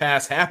more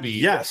pass happy.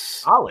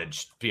 Yes.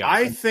 College.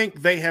 I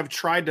think they have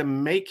tried to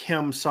make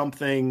him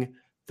something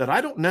that I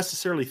don't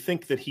necessarily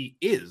think that he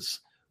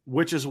is,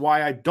 which is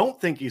why I don't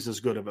think he's as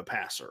good of a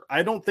passer.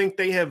 I don't think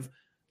they have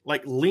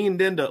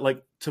leaned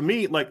into, to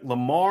me,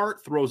 Lamar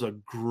throws a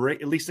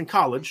great, at least in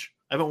college.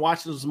 I haven't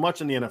watched it as much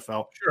in the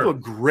NFL. Throw a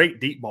great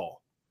deep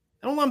ball.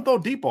 I don't let him throw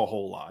deep ball a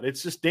whole lot.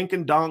 It's just dink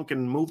and dunk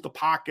and move the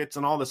pockets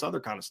and all this other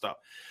kind of stuff.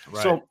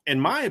 Right. So in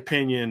my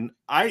opinion,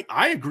 I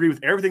agree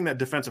with everything that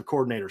defensive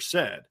coordinator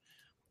said.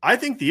 I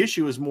think the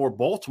issue is more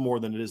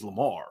Baltimore than it is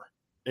Lamar,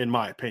 in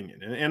my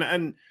opinion.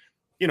 And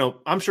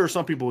I'm sure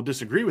some people will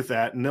disagree with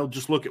that, and they'll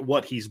just look at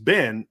what he's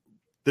been.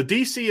 The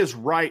DC is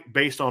right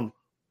based on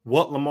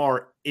what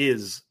Lamar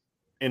is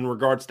in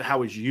regards to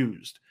how he's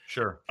used.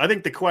 Sure. I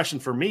think the question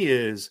for me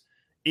is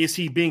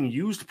he being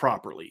used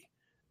properly?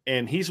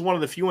 And he's one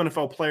of the few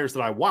NFL players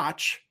that I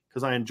watch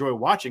because I enjoy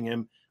watching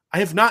him. I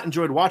have not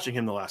enjoyed watching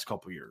him the last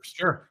couple of years.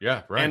 Sure.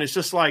 Yeah. Right. And it's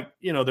just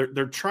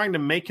they're trying to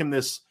make him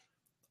this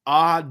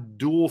odd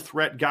dual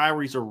threat guy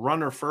where he's a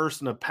runner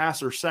first and a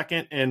passer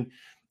second. And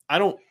I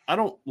don't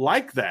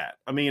like that.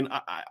 I mean,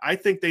 I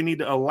think they need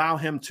to allow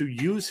him to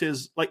use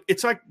his,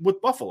 it's like with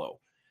Buffalo.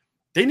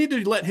 They need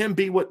to let him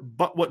be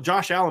what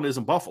Josh Allen is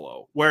in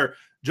Buffalo, where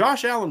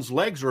Josh Allen's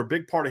legs are a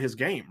big part of his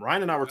game.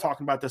 Ryan and I were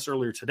talking about this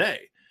earlier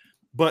today.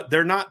 But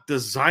they're not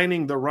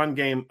designing the run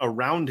game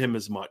around him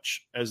as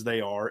much as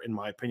they are, in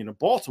my opinion, in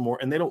Baltimore.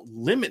 And they don't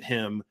limit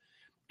him,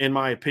 in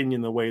my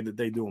opinion, the way that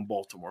they do in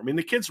Baltimore. I mean,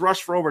 the kid's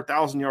rushed for over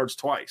 1,000 yards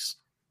twice.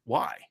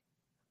 Why?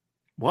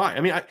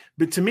 I mean,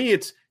 but to me,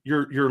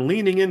 you're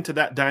leaning into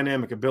that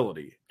dynamic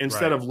ability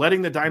instead of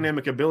letting the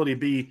dynamic ability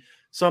be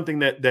something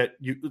that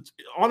you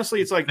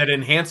honestly, it's like that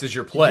enhances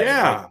your play.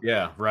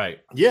 Yeah. Right.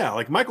 Yeah.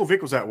 Like Michael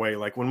Vick was that way.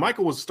 Like when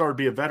Michael was started to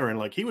be a veteran,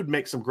 like he would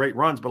make some great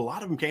runs, but a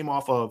lot of them came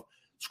off of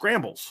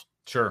scrambles.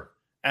 Sure.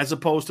 As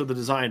opposed to the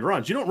designed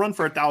runs. You don't run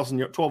for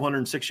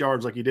 1,206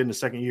 yards like you did in the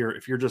second year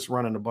if you're just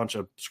running a bunch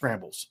of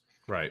scrambles.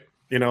 Right.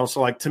 So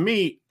like to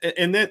me,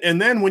 and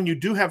then when you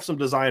do have some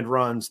designed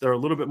runs, they're a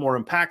little bit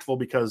more impactful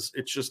because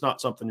it's just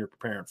not something you're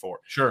preparing for.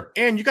 Sure.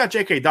 And you got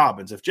J.K.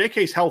 Dobbins. If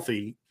J.K.'s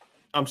healthy,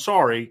 I'm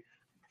sorry,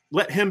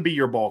 let him be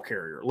your ball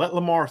carrier. Let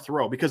Lamar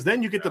throw, because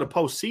then you get to the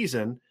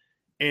postseason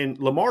and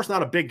Lamar's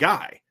not a big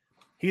guy.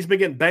 He's been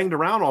getting banged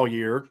around all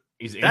year.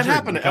 That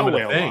happened to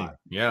Elway a lot.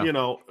 Yeah.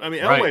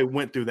 Elway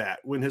went through that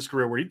in his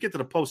career where he'd get to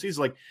the postseason.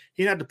 Like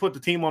he had to put the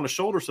team on his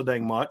shoulder so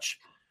dang much,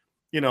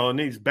 and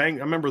he's banged.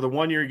 I remember the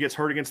one year he gets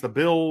hurt against the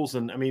Bills.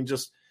 And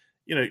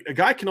a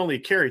guy can only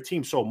carry a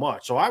team so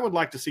much. So I would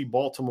like to see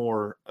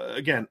Baltimore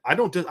again. I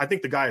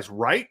think the guy is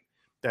right.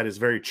 That is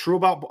very true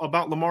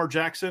about Lamar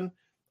Jackson.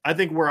 I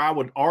think where I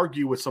would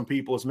argue with some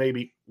people is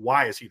maybe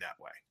why is he that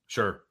way?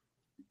 Sure.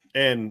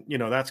 And,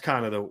 that's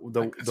kind of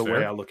the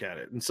way I look at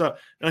it. And so,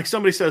 like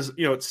somebody says,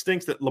 it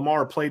stinks that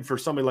Lamar played for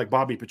somebody like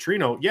Bobby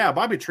Petrino. Yeah,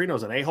 Bobby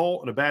Petrino's an a-hole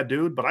and a bad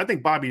dude, but I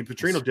think Bobby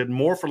Petrino did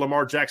more for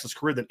Lamar Jackson's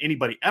career than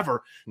anybody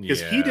ever,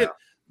 because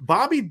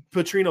Bobby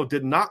Petrino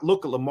did not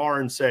look at Lamar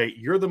and say,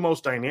 you're the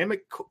most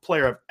dynamic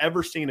player I've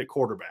ever seen at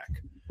quarterback.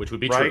 Which would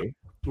be true.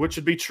 Which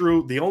would be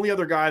true. The only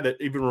other guy that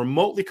even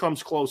remotely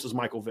comes close is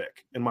Michael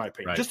Vick, in my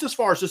opinion. Right. Just as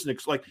far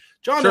as like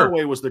John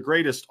Elway was the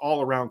greatest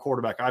all-around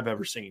quarterback I've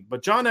ever seen.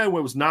 But John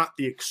Elway was not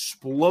the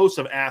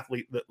explosive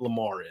athlete that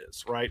Lamar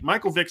is, right?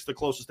 Michael Vick's the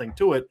closest thing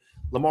to it.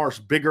 Lamar's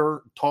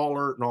bigger,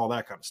 taller, and all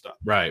that kind of stuff.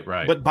 Right.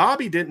 But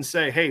Bobby didn't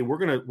say, hey, we're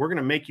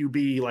gonna make you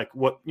be like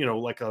what,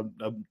 like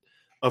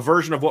a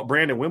version of what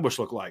Brandon Wimbush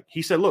looked like.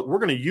 He said, look, we're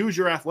going to use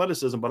your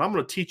athleticism, but I'm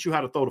going to teach you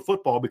how to throw the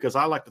football because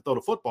I like to throw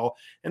the football.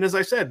 And as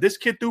I said, this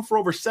kid threw for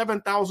over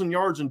 7,000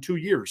 yards in 2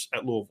 years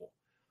at Louisville.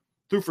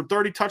 Threw for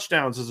 30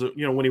 touchdowns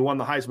when he won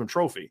the Heisman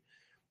Trophy.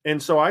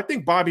 And so I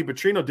think Bobby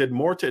Petrino did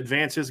more to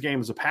advance his game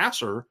as a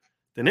passer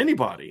than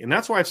anybody. And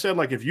that's why I've said,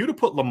 like, if you'd have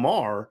put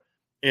Lamar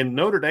in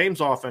Notre Dame's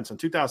offense in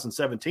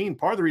 2017,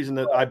 part of the reason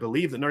that I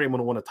believe that Notre Dame would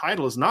have won a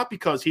title is not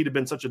because he'd have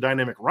been such a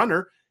dynamic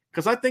runner,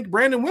 because I think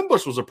Brandon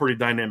Wimbush was a pretty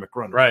dynamic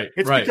runner. Right.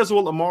 It's because of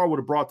what Lamar would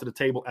have brought to the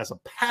table as a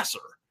passer.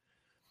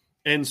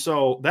 And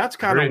so that's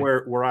kind of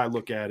where I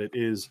look at it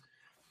is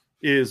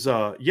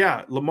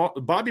Lamar,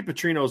 Bobby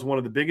Petrino is one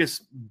of the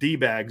biggest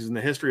D-bags in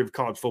the history of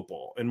college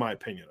football, in my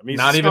opinion. I mean,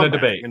 not even a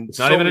debate. It's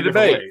not even a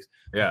debate.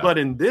 Yeah. But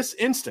in this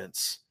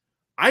instance,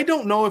 I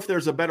don't know if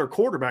there's a better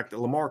quarterback that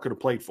Lamar could have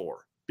played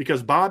for,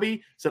 because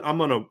Bobby said, I'm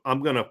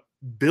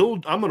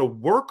gonna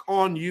work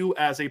on you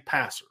as a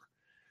passer.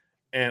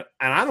 And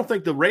I don't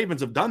think the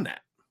Ravens have done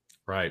that.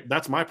 Right.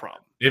 That's my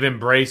problem. They've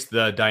embraced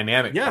the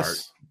dynamic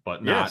part,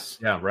 but not. Yes.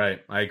 Yeah,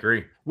 right. I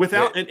agree.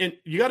 And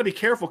you got to be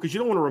careful, because you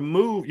don't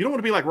want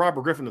to be like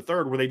Robert Griffin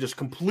III, where they just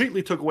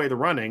completely took away the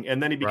running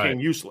and then he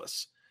became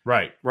useless.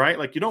 Right.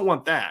 Like, you don't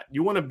want that.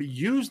 You want to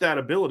use that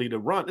ability to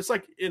run. It's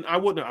like, I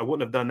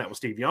wouldn't have done that with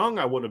Steve Young.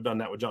 I wouldn't have done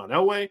that with John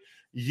Elway.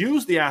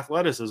 Use the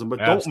athleticism, but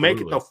don't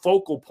make it the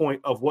focal point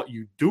of what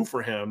you do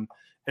for him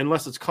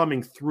unless it's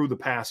coming through the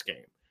pass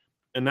game.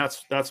 And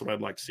that's what I'd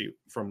like to see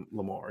from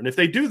Lamar. And if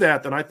they do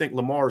that, then I think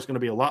Lamar is going to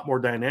be a lot more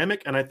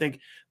dynamic. And I think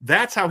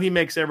that's how he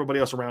makes everybody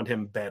else around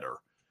him better.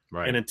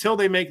 Right. And until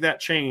they make that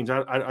change,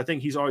 I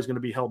think he's always going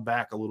to be held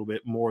back a little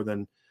bit more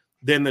than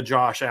the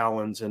Josh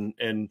Allens and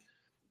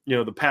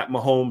the Pat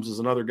Mahomes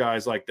and other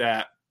guys like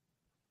that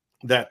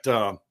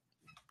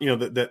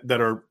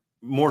are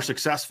more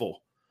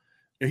successful.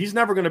 He's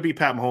never going to be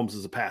Pat Mahomes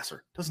as a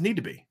passer. Doesn't need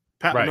to be.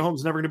 Pat Mahomes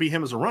is never going to be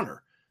him as a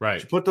runner. Right.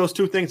 You put those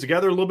two things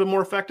together a little bit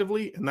more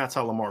effectively, and that's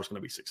how Lamar's going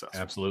to be successful.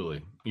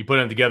 Absolutely. You put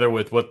them together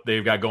with what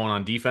they've got going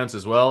on defense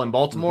as well in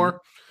Baltimore,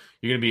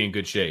 you're going to be in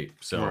good shape.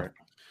 So, all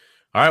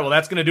right. Well,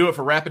 that's going to do it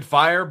for Rapid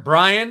Fire.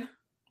 Brian.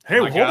 Hey,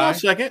 hold on a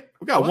second.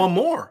 We got one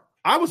more.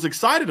 I was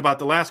excited about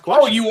the last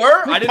question. Oh, you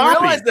were? I didn't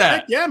realize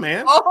that. Heck yeah,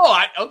 man.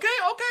 Oh, okay.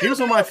 He was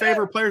one of my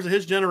favorite players of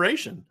his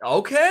generation.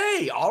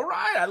 Okay. All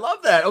right. I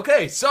love that.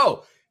 Okay.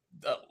 So,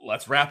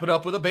 let's wrap it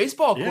up with a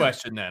baseball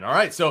question then. All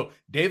right. So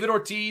David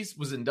Ortiz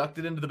was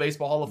inducted into the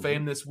Baseball Hall of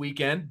Fame this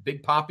weekend.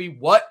 Big Papi,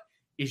 what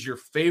is your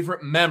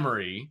favorite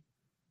memory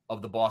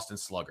of the Boston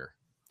Slugger?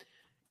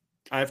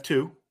 I have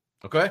two.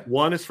 Okay.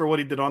 One is for what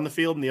he did on the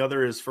field, and the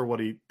other is for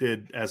what he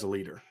did as a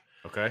leader.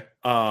 Okay.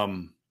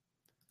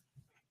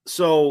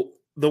 So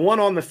the one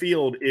on the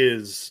field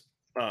is,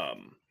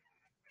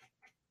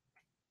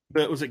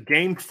 was it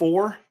Game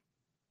 4?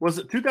 Was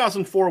it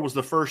 2004 was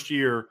the first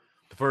year?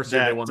 The first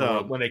year they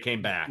won when they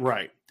came back.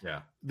 Right.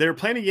 Yeah. They were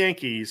playing the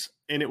Yankees,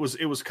 and it was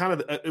kind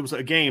of it was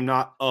a game,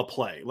 not a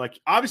play. Like,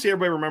 obviously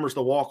everybody remembers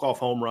the walk-off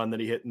home run that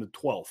he hit in the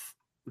 12th,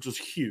 which was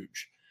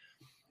huge.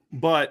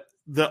 But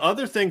the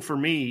other thing for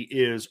me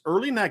is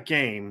early in that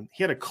game,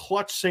 he had a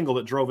clutch single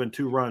that drove in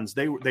 2 runs.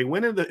 They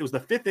went into it was the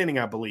 5th inning,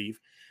 I believe.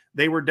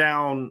 They were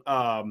down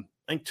I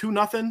think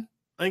 2-0.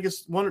 I think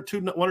it's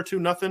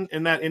 1-2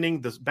 in that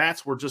inning. The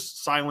bats were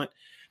just silent.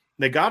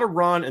 They got a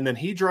run, and then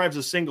he drives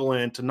a single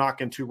in to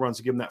knock in 2 runs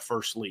to give them that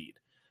first lead,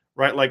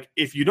 right? Like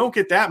if you don't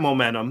get that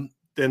momentum,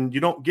 then you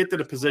don't get to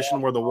the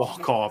position where the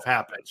walk-off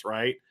happens,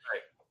 right?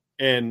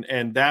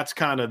 And that's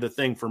kind of the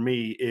thing for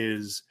me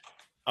is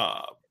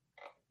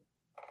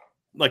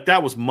like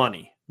that was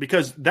money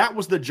because that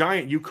was the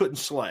giant you couldn't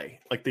slay.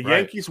 Like the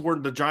Yankees were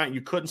the giant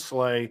you couldn't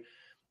slay.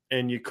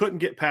 And you couldn't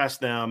get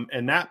past them,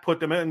 and that put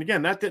them in. And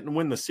again, that didn't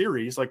win the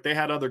series. Like they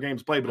had other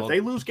games played, but if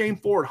they lose game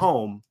 4 at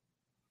home,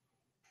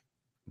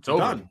 it's over.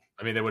 Done.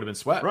 I mean, they would have been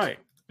swept. Right.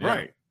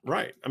 I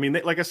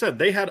mean, like I said,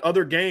 they had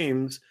other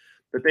games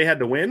that they had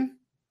to win.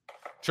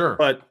 Sure,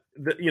 but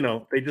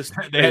they just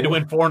they had to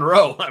win 4 in a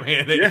row. I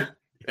mean,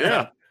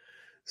 yeah.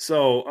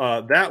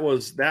 So that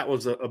was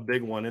a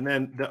big one. And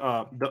then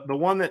the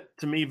one that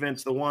to me,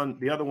 Vince,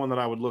 the other one that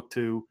I would look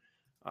to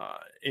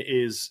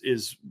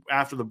is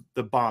after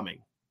the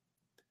bombing.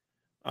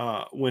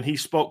 When he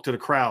spoke to the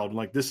crowd,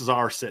 like, this is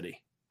our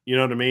city, you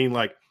know what I mean?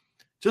 Like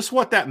just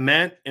what that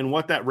meant and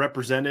what that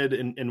represented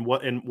and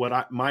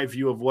what my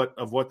view of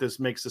what this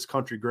makes this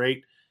country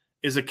great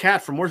is a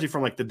cat from, where's he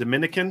from? Like the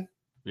Dominican,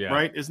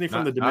 right? Isn't he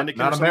from the Dominican?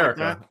 Not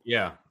America. Like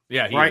Yeah.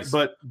 Right.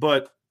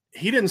 But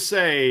he didn't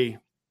say,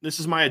 this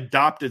is my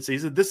adopted city.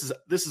 He said,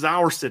 this is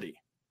our city,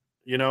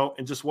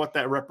 and just what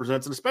that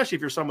represents. And especially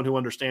if you're someone who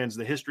understands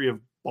the history of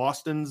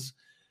Boston's,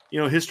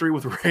 history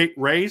with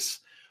race,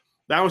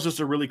 that was just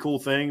a really cool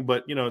thing.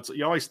 But,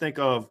 you always think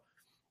of,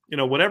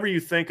 whatever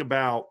you think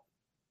about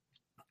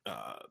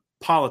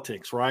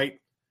politics, right?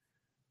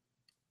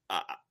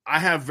 I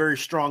have very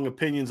strong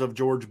opinions of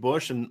George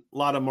Bush, and a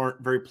lot of them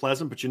aren't very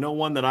pleasant. But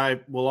one that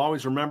I will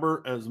always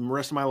remember as the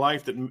rest of my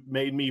life that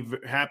made me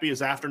happy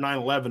is after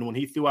 9/11 when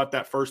he threw out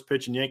that first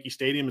pitch in Yankee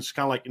Stadium. It's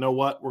kind of like, you know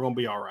what? We're going to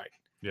be all right.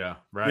 Yeah,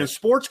 right.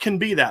 Sports can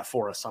be that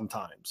for us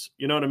sometimes.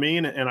 You know what I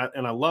mean? And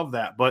I love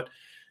that. But,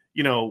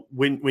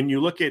 when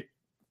you look at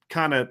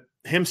kind of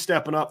him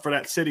stepping up for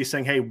that city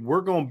saying, hey,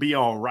 we're going to be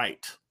all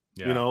right.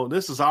 Yeah.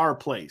 This is our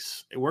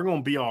place. We're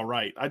going to be all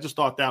right. I just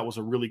thought that was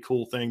a really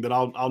cool thing that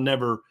I'll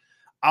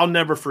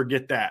never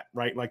forget that,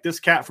 right? Like this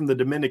cat from the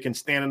Dominican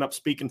standing up,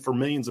 speaking for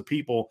millions of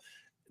people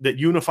that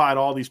unified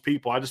all these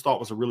people. I just thought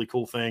was a really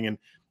cool thing.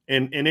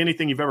 And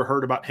anything you've ever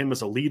heard about him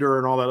as a leader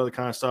and all that other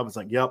kind of stuff, it's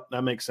like, yep,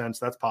 that makes sense.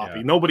 That's Poppy.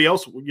 Yeah. Nobody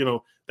else,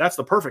 that's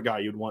the perfect guy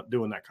you'd want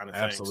doing that kind of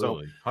thing.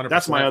 Absolutely. So 100%.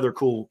 That's my other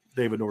cool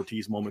David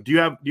Ortiz moment. Do you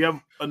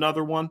have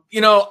another one?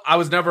 I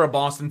was never a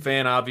Boston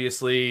fan,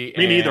 obviously.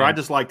 Me neither. I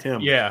just liked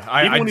him. Yeah.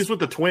 Even when he's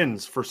with the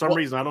Twins, for some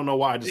reason, I don't know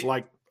why.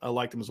 I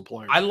liked him as a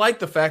player. I like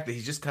the fact that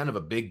he's just kind of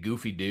a big,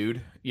 goofy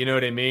dude. You know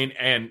what I mean?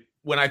 And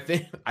when I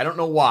don't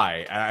know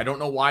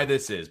why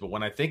this is, but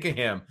when I think of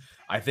him,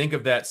 I think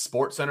of that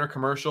SportsCenter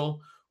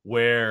commercial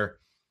where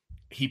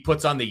he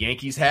puts on the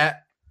Yankees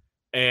hat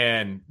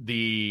and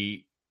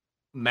the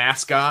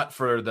mascot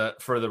for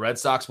the Red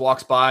Sox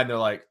walks by and they're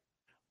like,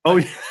 oh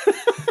yeah.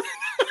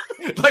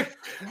 Like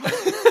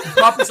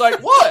Papa's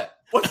like,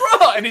 what's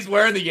wrong? And he's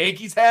wearing the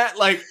Yankees hat.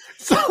 Like,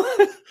 so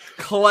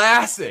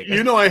classic.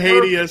 I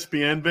hate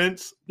ESPN,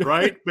 Vince,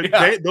 right?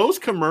 But those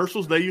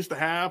commercials they used to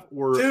have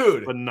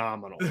were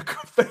phenomenal.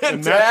 Fantastic.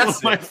 And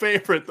that's one of my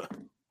favorite.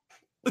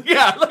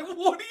 Yeah, like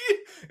what do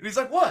you? And he's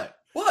like, what?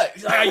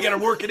 He's like, you got to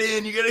work it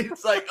in.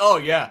 It's like, oh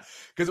yeah,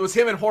 because it was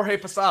him and Jorge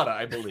Posada,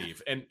 I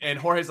believe. And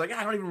Jorge's like,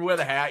 I don't even wear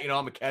the hat.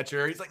 I'm a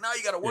catcher. He's like, no,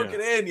 you got to work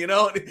it in.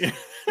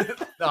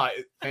 No,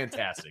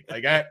 fantastic.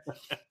 Like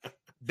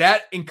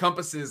that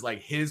encompasses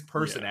like his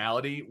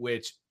personality,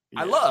 which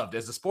I loved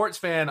as a sports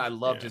fan. I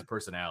loved his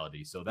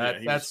personality. So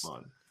that's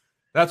fun.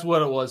 That's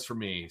what it was for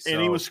me. So.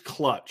 And he was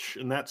clutch,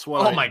 and that's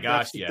what. Oh my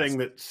gosh, that's the thing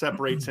that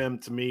separates him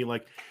to me.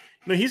 Like,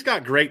 he's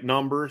got great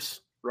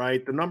numbers.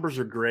 Right. The numbers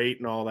are great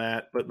and all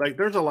that. But like,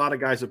 there's a lot of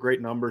guys with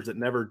great numbers that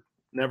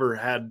never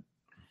had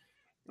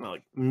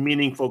like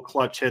meaningful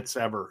clutch hits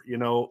ever.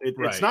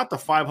 It's not the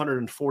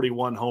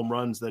 541 home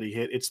runs that he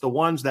hit. It's the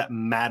ones that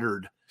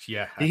mattered.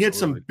 Yeah. He hit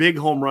some big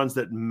home runs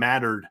that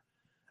mattered.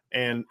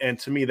 And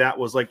to me, that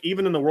was like,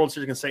 even in the World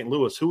Series against St.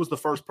 Louis, who was the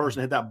first person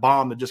to hit that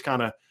bomb that just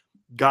kind of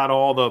got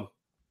all the,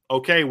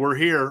 okay, we're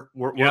here.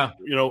 We're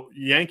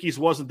Yankees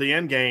wasn't the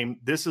end game.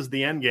 This is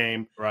the end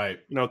game. Right.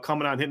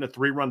 Coming out and hitting a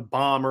 3-run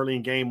bomb early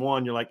in game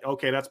 1, you're like,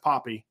 okay, that's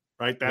Poppy.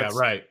 Right.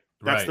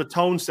 That's the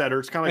tone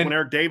setter. It's kind of like when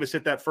Eric Davis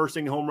hit that first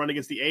home run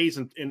against the A's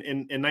in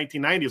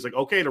 1990. It's like,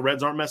 okay, the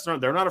Reds aren't messing around.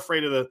 They're not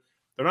afraid of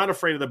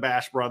the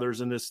Bash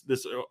brothers and this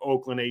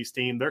Oakland A's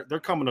team. They're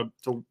coming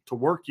to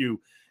work you.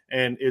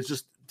 And it's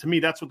just, to me,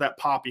 that's what that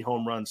Poppy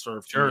home run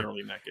served to me early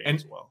in that game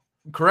as well.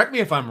 Correct me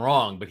if I'm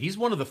wrong, but he's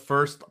one of the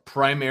first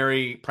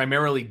primarily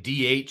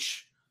DH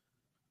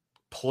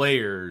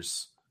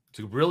players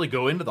to really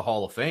go into the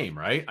Hall of Fame,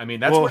 right? I mean,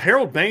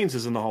 Harold Baines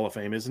is in the Hall of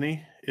Fame, isn't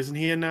he? Isn't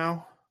he in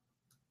now?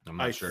 I'm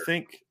not sure.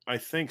 I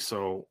think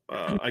so.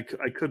 I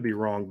could be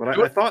wrong, but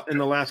I thought in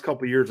the last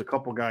couple of years, a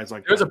couple guys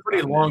like there's a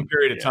pretty long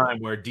period of time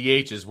where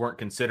DHs weren't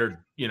considered,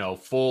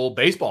 full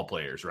baseball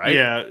players, right?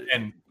 Yeah,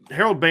 and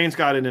Harold Baines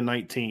got in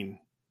 19.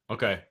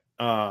 Okay.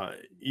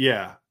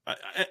 Yeah.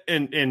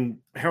 And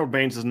Harold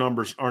Baines'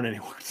 numbers aren't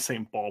anywhere in the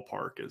same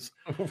ballpark as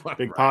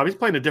Big Pop. He's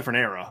playing a different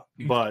era,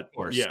 but of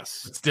course.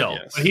 Yes, But still,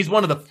 yes. But he's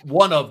one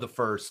of the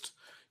first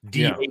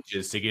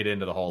DHs to get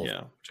into the Hall of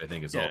Fame, which I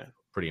think is all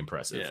pretty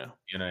impressive. Yeah.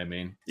 You know what I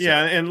mean? So,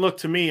 and look,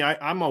 to me,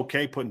 I'm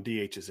okay putting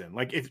DHs in.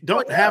 Like, if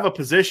don't have a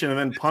position and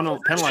then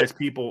penalize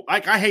people.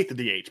 I hate the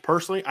DH.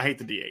 Personally, I hate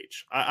the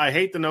DH. I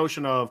hate the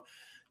notion of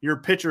your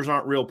pitchers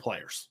aren't real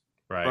players.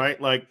 Right?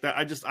 Like that,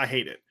 I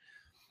hate it.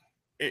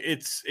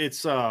 It's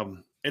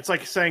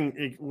like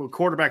saying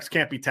quarterbacks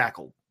can't be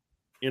tackled.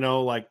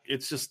 Like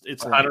it's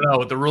I don't know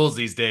with the rules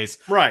these days.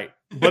 Right.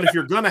 But if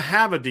you're going to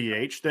have a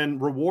DH, then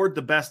reward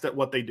the best at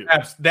what they do.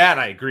 That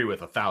I agree with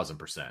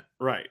 1,000%.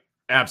 Right.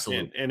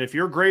 Absolutely. And if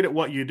you're great at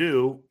what you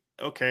do,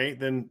 okay,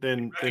 then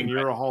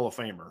you're a Hall of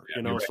Famer.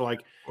 So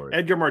like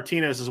Edgar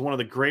Martinez is one of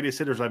the greatest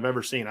hitters I've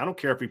ever seen. I don't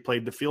care if he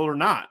played the field or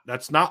not.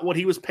 That's not what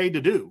he was paid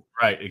to do.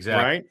 Right.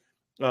 Exactly.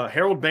 Right.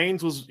 Harold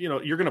Baines was,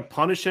 you're going to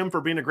punish him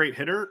for being a great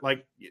hitter.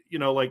 Like,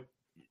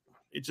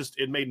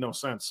 it made no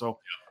sense. So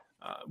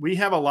we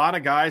have a lot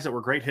of guys that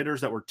were great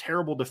hitters that were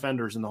terrible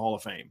defenders in the Hall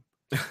of Fame.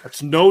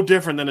 That's no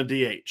different than a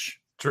DH.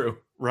 True.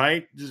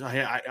 Right?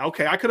 I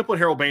could have put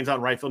Harold Baines out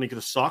in right field and he could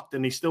have sucked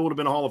and he still would have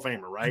been a Hall of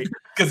Famer, right?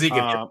 Because he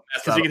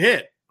could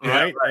hit.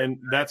 Right? And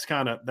that's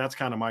kind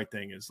of my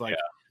thing is like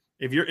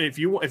if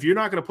you're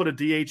not going to put a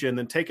DH in,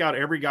 then take out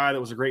every guy that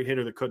was a great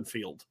hitter that couldn't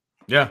field.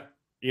 Yeah.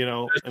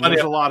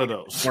 There's a lot of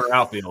those. More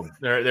outfield.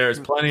 There's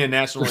plenty of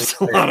National League.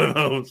 A lot of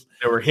those.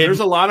 There's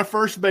a lot of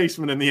first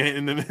basemen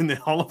in the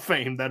Hall of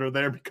Fame that are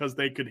there because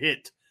they could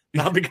hit,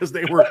 not because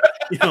they were,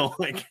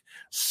 like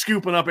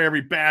scooping up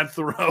every bad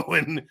throw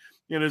and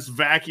just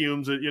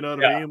vacuums it. You know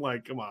what I mean?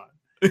 Like, come on.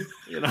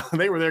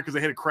 They were there because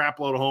they hit a crap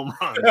load of home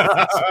runs.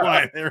 That's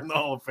why they're in the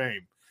Hall of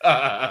Fame.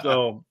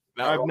 So.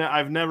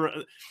 I've never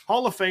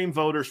Hall of Fame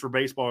voters for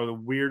baseball are the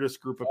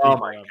weirdest group of people. Oh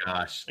my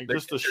gosh! Like,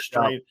 just the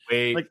straight.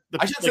 I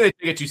shouldn't say they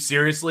take it too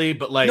seriously,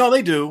 but like no,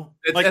 they do.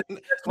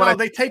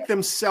 They take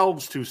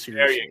themselves too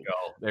seriously. There you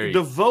go. go.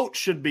 The vote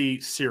should be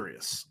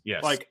serious.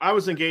 Yes. Like I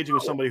was engaging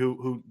with somebody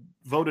who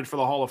voted for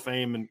the Hall of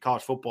Fame in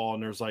college football,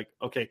 and there's like,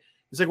 okay,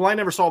 he's like, well, I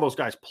never saw those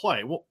guys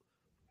play. Well,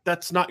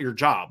 that's not your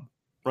job,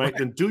 right?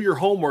 Then do your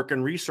homework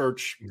and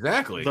research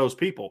those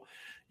people.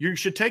 You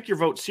should take your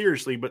vote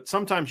seriously, but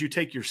sometimes you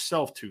take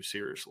yourself too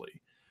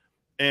seriously.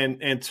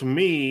 And to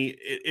me,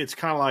 it's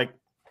kind of like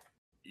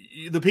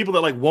the people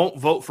that like won't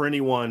vote for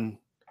anyone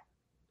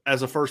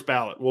as a first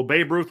ballot. Well,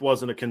 Babe Ruth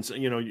wasn't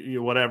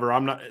whatever.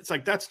 I'm not. It's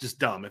like that's just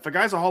dumb. If a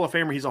guy's a Hall of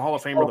Famer, he's a Hall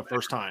of Famer the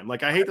first time.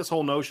 Like I hate this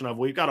whole notion of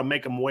we've got to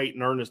make him wait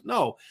and earn this.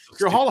 No, if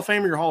you're a Hall of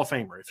Famer, you're a Hall of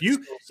Famer. If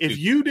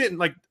you didn't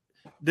like,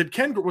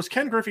 was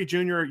Ken Griffey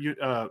Jr.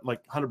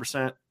 Like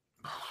 100%?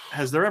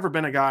 Has there ever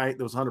been a guy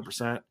that was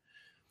 100%?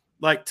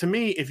 Like to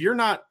me, if you're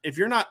not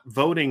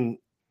voting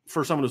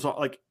for someone who's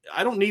like,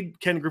 I don't need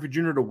Ken Griffey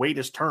Jr. to wait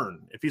his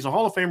turn. If he's a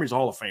Hall of Famer, he's a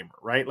Hall of Famer,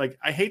 right? Like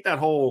I hate that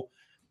whole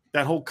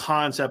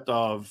concept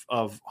of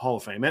Hall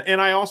of Fame,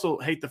 and I also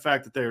hate the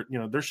fact that there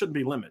shouldn't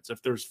be limits.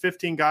 If there's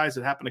 15 guys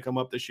that happen to come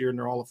up this year and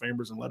they're Hall of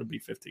Famers, and let them be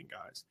 15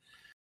 guys.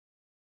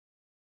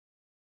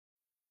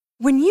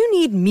 When you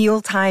need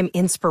mealtime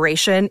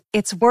inspiration,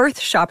 it's worth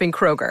shopping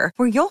Kroger,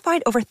 where you'll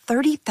find over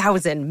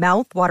 30,000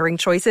 mouth-watering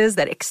choices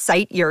that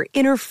excite your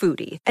inner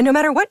foodie. And no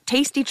matter what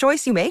tasty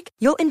choice you make,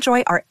 you'll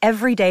enjoy our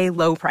everyday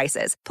low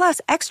prices, plus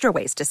extra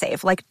ways to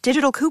save, like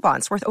digital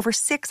coupons worth over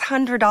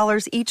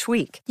 $600 each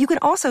week. You can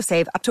also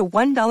save up to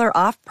 $1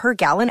 off per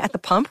gallon at the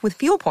pump with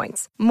fuel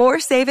points.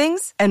 More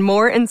savings and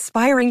more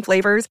inspiring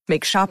flavors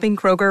make shopping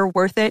Kroger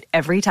worth it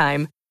every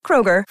time.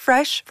 Kroger,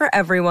 fresh for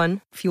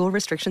everyone. Fuel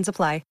restrictions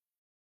apply.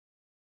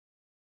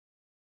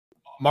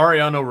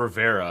 Mariano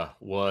Rivera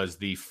was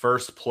the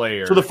first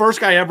player. So the first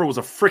guy ever was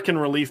a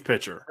freaking relief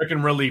pitcher.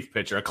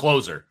 A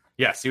closer.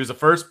 Yes, he was the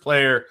first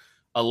player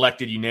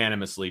elected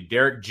unanimously.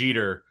 Derek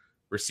Jeter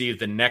received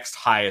the next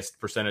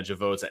highest percentage of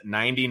votes at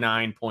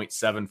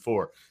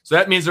 99.74. So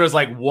that means there was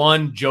like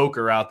one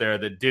joker out there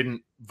that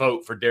didn't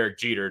vote for Derek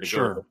Jeter to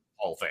go to the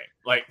Hall of Fame.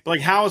 Like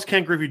how is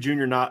Ken Griffey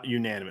Jr. not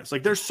unanimous?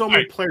 Like there's so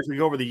many players we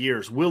go over the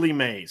years. Willie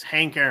Mays,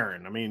 Hank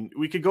Aaron. I mean,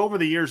 we could go over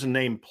the years and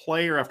name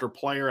player after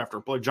player after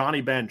player.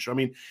 Johnny Bench. I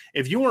mean,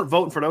 if you weren't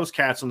voting for those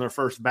cats on their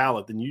first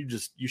ballot, then you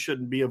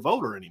shouldn't be a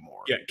voter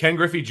anymore. Yeah, Ken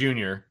Griffey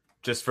Jr.,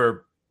 just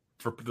for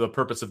the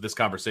purpose of this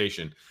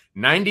conversation,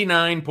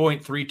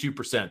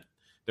 99.32%.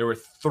 There were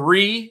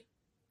 3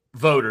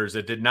 voters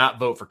that did not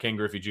vote for Ken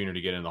Griffey Jr. to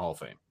get in the Hall of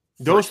Fame.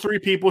 Those 3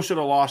 people should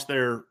have lost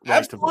their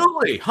right to vote.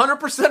 Absolutely.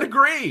 100%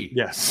 agree.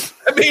 Yes.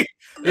 I mean,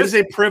 it is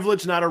a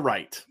privilege, not a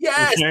right.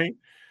 Yes. Okay?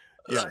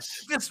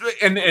 Yes.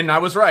 And I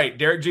was right.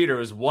 Derek Jeter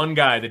was one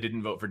guy that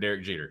didn't vote for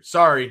Derek Jeter.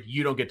 Sorry,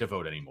 you don't get to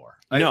vote anymore.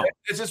 No.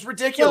 It's just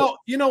ridiculous. Well,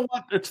 you know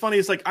what? It's funny.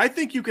 It's like, I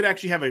think you could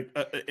actually have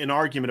an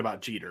argument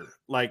about Jeter.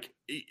 Like,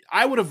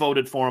 I would have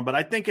voted for him, but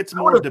I think it's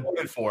more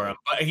voted for him.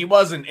 But he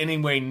wasn't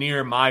anyway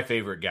near my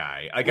favorite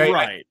guy.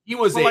 Right. He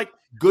was a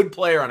good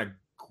player on a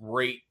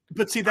great.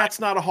 But see, that's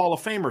not a Hall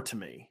of Famer to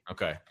me.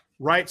 Okay.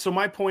 Right. So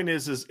my point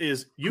is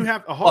you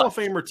have a Hall of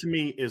Famer to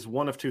me is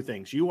one of two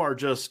things. You are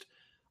just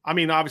I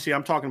mean, obviously,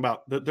 I'm talking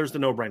about there's the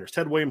no-brainers.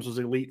 Ted Williams was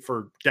elite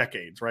for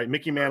decades, right?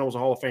 Mickey Mantle was a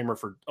Hall of Famer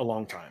for a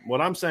long time.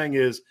 What I'm saying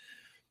is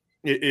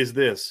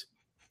this.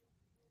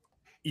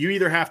 You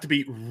either have to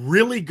be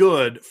really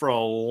good for a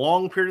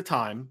long period of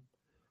time,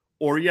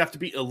 or you have to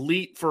be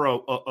elite for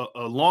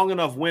a long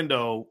enough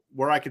window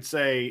where I could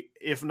say,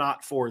 if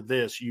not for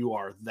this, you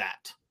are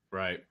that.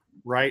 Right.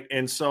 Right.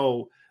 And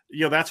so,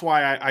 that's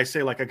why I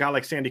say like a guy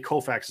like Sandy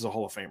Koufax is a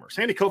Hall of Famer.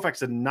 Sandy Koufax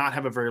did not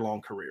have a very long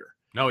career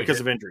because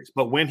of injuries.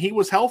 But when he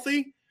was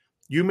healthy,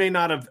 there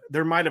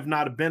might have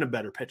not been a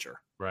better pitcher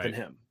than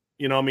him.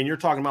 You're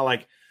talking about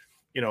like,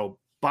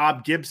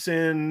 Bob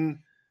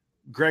Gibson,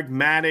 Greg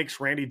Maddux,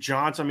 Randy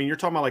Johnson. You're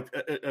talking about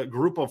like a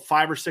group of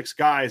 5 or 6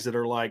 guys that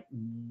are like,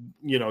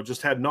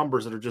 just had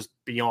numbers that are just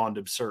beyond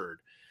absurd.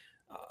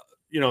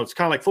 It's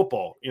kind of like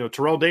football.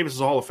 Terrell Davis is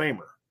a Hall of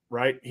Famer,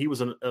 right? He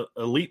was an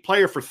elite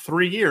player for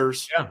 3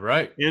 years. Yeah,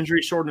 right.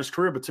 Injury shortened his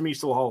career, but to me, he's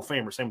still a Hall of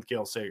Famer. Same with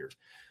Gale Sayers.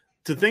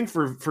 The thing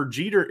for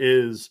Jeter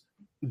is,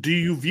 do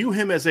you view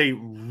him as a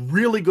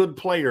really good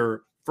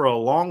player for a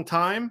long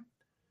time?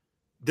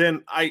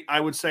 Then I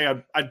would say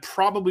I'd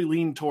probably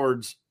lean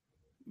towards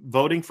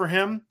voting for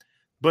him,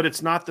 but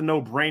it's not the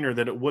no-brainer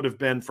that it would have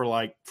been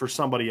for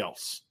somebody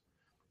else,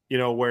 you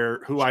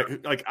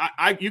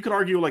could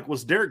argue, like,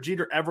 was Derek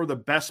Jeter ever the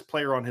best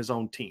player on his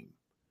own team?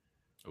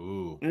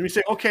 Ooh. And you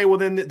say, okay, well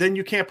then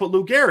you can't put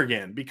Lou Gehrig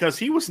in because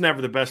he was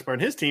never the best player on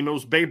his team. It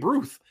was Babe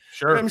Ruth.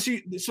 Sure.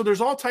 So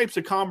there's all types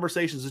of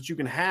conversations that you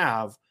can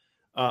have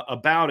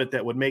about it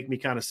that would make me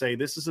kind of say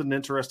this is an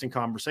interesting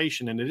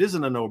conversation and it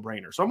isn't a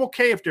no-brainer. So I'm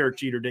okay if Derek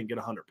Jeter didn't get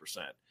 100%.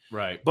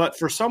 Right. But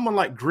for someone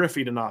like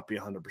Griffey to not be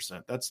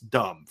 100%, that's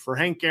dumb. For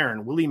Hank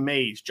Aaron, Willie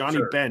Mays,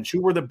 Johnny Bench,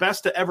 who were the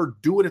best to ever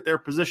do it at their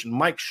position,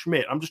 Mike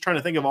Schmidt. I'm just trying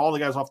to think of all the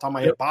guys off the top of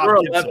my head. Bob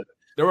Gibson,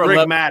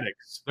 Greg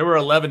Maddux. There were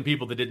 11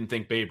 people that didn't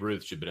think Babe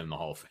Ruth should have been in the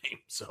Hall of Fame.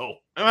 So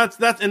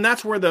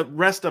that's where the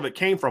rest of it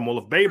came from. Well,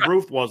 if Babe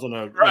Ruth wasn't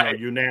a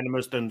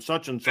unanimous, then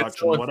such and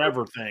such and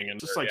whatever thing, and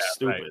just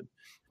stupid.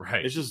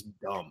 Right. It's just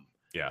dumb.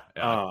 Yeah.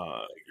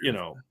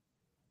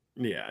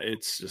 Yeah,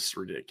 it's just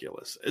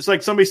ridiculous. It's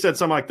like somebody said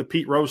something like the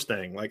Pete Rose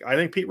thing. Like, I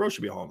think Pete Rose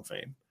should be a Hall of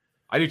Fame.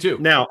 I do too.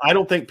 Now, I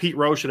don't think Pete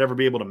Rose should ever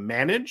be able to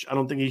manage. I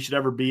don't think he should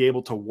ever be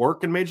able to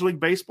work in Major League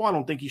Baseball. I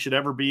don't think he should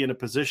ever be in a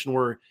position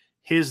where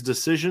his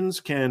decisions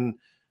can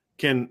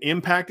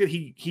impact it.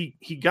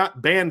 He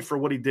got banned for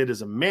what he did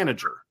as a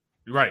manager.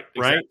 Right.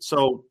 Exactly. Right.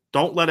 So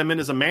don't let him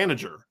in as a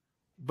manager.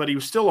 But he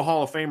was still a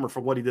Hall of Famer for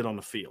what he did on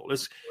the field.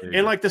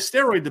 And like the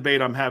steroid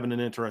debate, I'm having an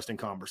interesting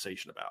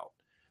conversation about.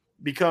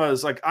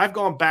 Because like I've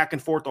gone back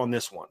and forth on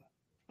this one.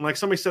 Like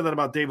somebody said that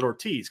about David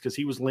Ortiz because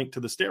he was linked to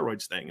the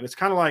steroids thing. And it's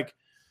kind of like,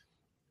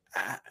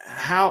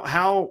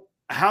 how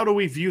do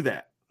we view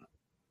that?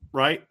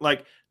 Right?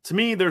 Like to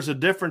me, there's a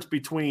difference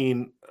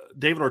between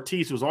David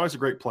Ortiz, who was always a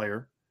great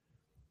player,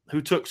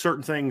 who took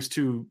certain things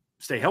to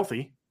stay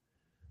healthy.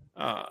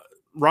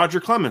 Roger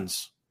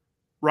Clemens.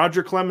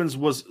 Roger Clemens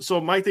was – so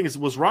my thing is,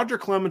 was Roger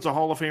Clemens a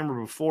Hall of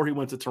Famer before he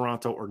went to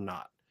Toronto or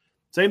not?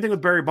 Same thing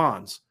with Barry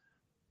Bonds.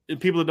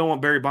 People that don't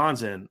want Barry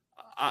Bonds in,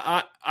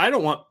 I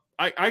don't want –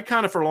 I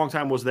kind of for a long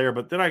time was there,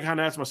 but then I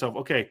kind of asked myself,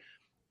 okay,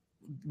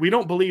 we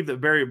don't believe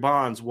that Barry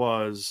Bonds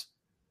was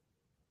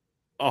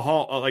a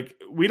Hall like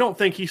we don't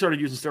think he started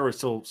using steroids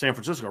till San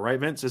Francisco, right,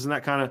 Vince? Isn't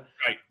that kind of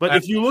right? But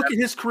if you look at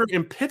his career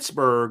in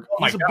Pittsburgh,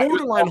 he's a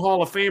borderline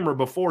Hall of Famer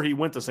before he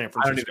went to San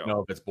Francisco. I don't even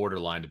know if it's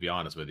borderline, to be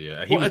honest with you.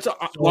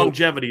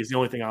 Longevity is the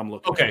only thing I'm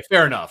looking. Okay, at.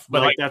 Fair enough,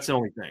 but like that's the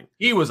only thing.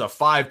 He was a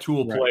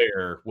 5-tool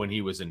player when he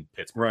was in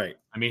Pittsburgh, right?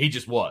 I mean, he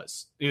just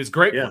was. He was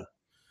great. Yeah.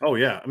 Oh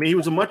yeah. I mean, he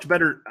was a much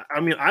better.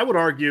 I mean, I would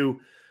argue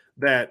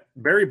that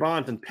Barry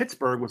Bonds in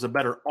Pittsburgh was a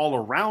better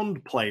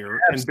all-around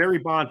player, and Barry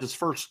Bonds' his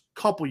first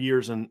couple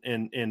years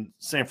in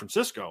San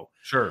Francisco,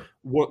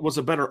 was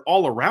a better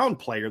all-around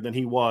player than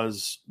he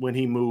was when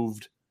he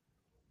moved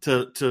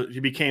he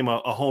became a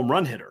home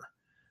run hitter.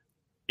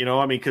 You know,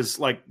 I mean, because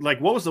like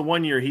what was the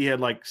one year he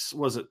had? Like,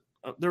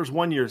 there was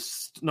one year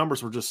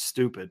numbers were just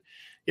stupid.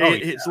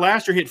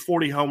 Last year he hit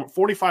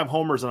 45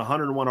 homers and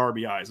 101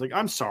 RBIs. Like,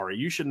 I'm sorry,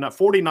 you should not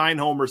 49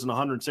 homers and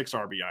 106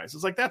 RBIs.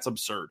 It's like, that's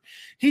absurd.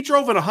 He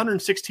drove in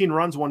 116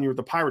 runs one year with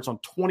the Pirates on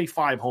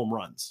 25 home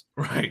runs.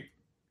 Right.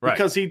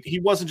 Because he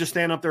wasn't just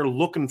standing up there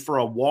looking for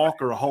a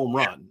walk or a home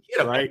run.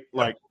 Right.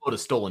 Like a load of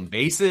stolen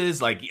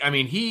bases. Like, I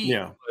mean, he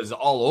was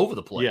all over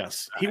the place.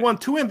 Yes. He won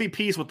 2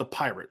 MVPs with the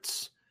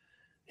Pirates.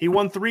 He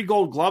won 3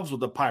 Gold Gloves with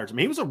the Pirates. I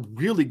mean, he was a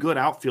really good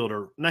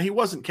outfielder. Now, he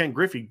wasn't Ken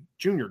Griffey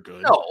Jr.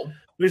 good. No.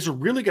 But he's a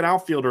really good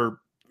outfielder,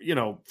 you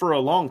know, for a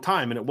long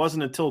time. And it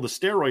wasn't until the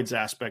steroids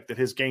aspect that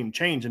his game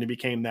changed and he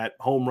became that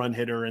home run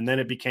hitter. And then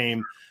it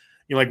became,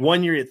 you know, like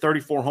one year he had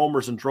 34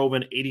 homers and drove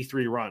in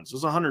 83 runs. It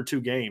was 102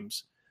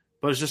 games.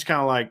 But it's just kind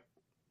of like,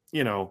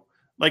 you know,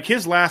 like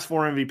his last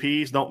 4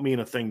 MVPs don't mean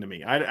a thing to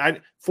me. I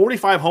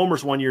 45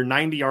 homers one year,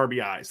 90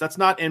 RBIs. That's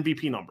not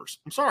MVP numbers.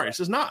 I'm sorry. This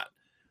is not.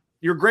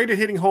 You're great at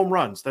hitting home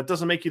runs. That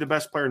doesn't make you the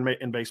best player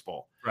in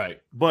baseball.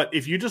 Right. But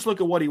if you just look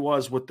at what he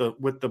was with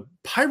the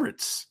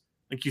Pirates,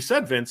 like you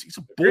said, Vince, he's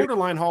a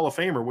borderline Hall of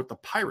Famer with the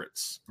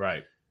Pirates.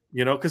 Right.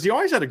 because he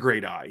always had a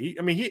great eye.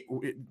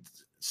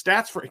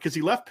 Because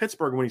he left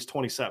Pittsburgh when he's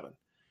 27,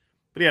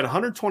 but he had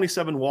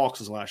 127 walks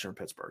his last year in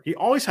Pittsburgh. He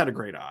always had a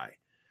great eye,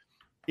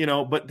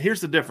 but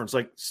here's the difference.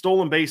 Like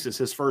stolen bases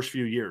his first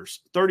few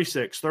years,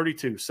 36,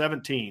 32,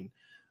 17,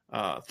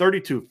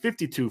 32,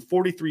 52,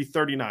 43,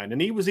 39.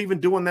 And he was even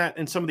doing that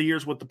in some of the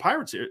years with the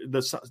Pirates,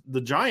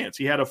 the Giants.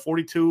 He had a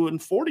 42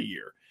 and 40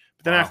 year.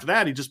 But then after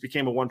that, he just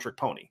became a one-trick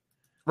pony.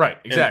 Right,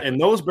 exactly. And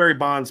those Barry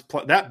Bonds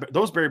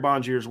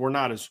years were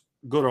not as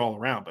good all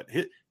around. But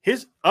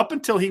his up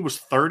until he was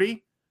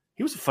 30,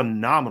 he was a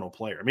phenomenal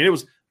player. I mean, it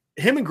was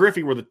him and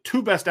Griffey were the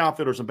two best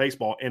outfielders in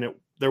baseball, and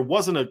there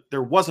wasn't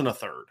a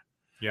third.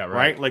 Yeah,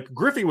 right. Like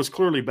Griffey was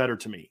clearly better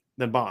to me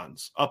than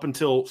Bonds up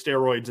until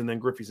steroids and then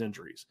Griffey's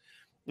injuries.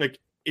 Like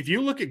if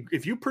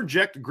you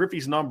project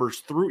Griffey's numbers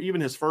through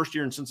even his first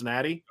year in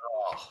Cincinnati,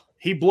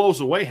 he blows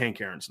away Hank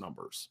Aaron's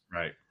numbers.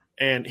 Right.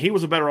 And he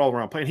was a better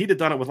all-around player. And he'd have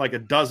done it with like a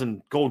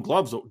dozen Gold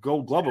Glove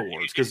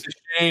awards. It's a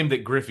shame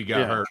that Griffey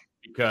got hurt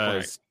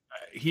because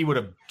he would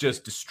have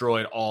just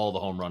destroyed all the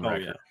home run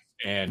records. Yeah.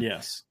 And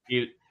yes,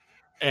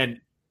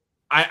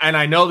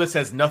 I know this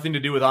has nothing to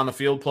do with on the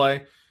field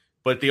play,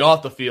 but the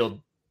off the field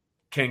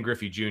Ken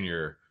Griffey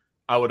Jr.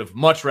 I would have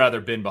much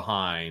rather been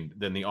behind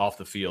than the off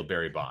the field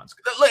Barry Bonds.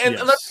 And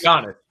let's be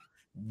honest,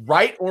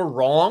 right or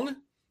wrong,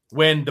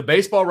 when the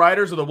baseball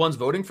writers are the ones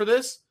voting for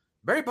this,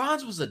 Barry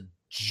Bonds was a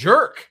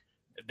jerk.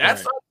 They're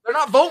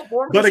not voting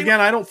for him. But again,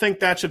 I don't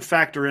think that should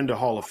factor into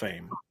Hall of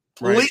Fame.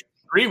 Completely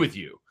agree with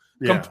you.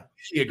 Yeah.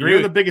 Completely agree.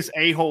 You're the biggest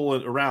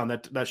a-hole around.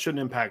 That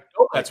shouldn't impact.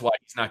 That's why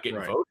he's not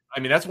getting voted. I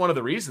mean, that's one of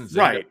the reasons.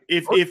 Right.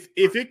 If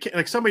it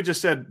like somebody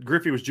just said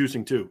Griffey was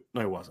juicing too. No,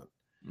 he wasn't.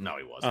 No,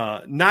 he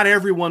wasn't. Not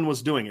everyone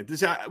was doing it.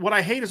 What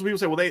I hate is when people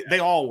say, well, they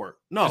all were.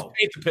 No.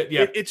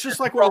 It's just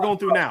like what we're going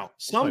through now.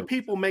 Some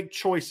people make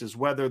choices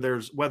whether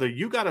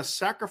you got to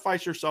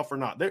sacrifice yourself or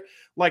not.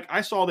 Like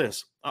I saw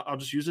this. I'll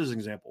just use this as an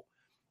example.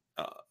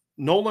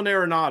 Nolan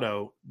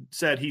Arenado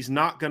said he's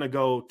not going to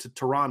go to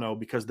Toronto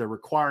because they're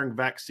requiring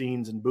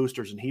vaccines and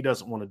boosters, and he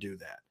doesn't want to do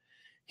that.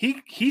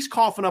 He's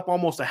coughing up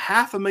almost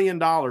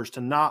 $500,000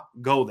 to not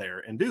go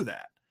there and do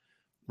that,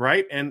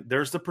 right? And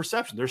there's the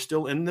perception. There's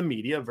still in the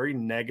media a very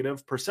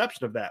negative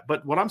perception of that.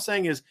 But what I'm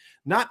saying is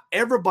not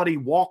everybody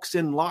walks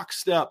in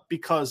lockstep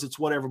because it's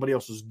what everybody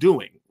else is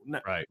doing.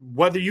 Right.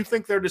 Whether you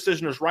think their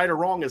decision is right or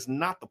wrong is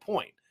not the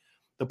point.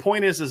 The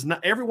point is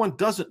not everyone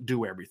doesn't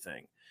do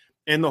everything.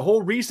 And the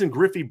whole reason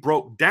Griffey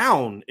broke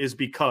down is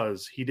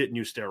because he didn't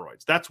use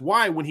steroids. That's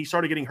why when he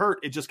started getting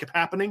hurt, it just kept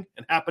happening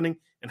and happening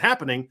and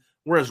happening.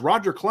 Whereas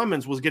Roger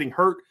Clemens was getting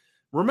hurt.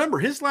 Remember,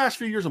 his last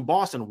few years in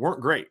Boston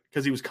weren't great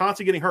because he was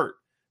constantly getting hurt.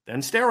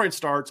 Then steroid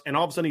starts, and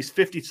all of a sudden he's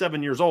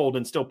 57 years old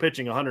and still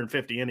pitching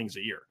 150 innings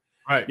a year.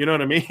 Right. You know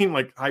what I mean?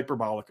 Like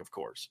hyperbolic, of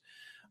course.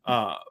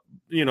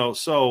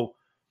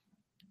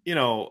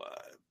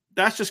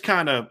 That's just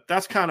kind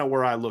of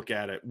where I look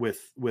at it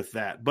with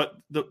that. But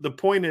the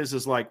point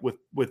is like with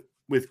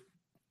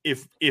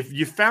if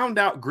you found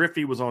out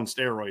Griffey was on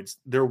steroids,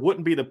 there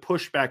wouldn't be the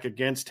pushback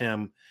against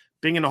him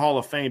being in the Hall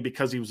of Fame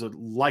because he was a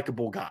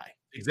likable guy.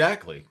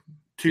 Exactly.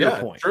 To your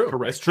point. True.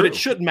 Correct. That's true. But it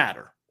shouldn't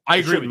matter. I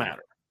agree. It shouldn't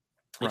matter.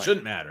 It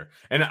shouldn't matter.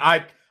 And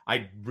I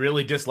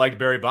really disliked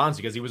Barry Bonds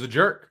because he was a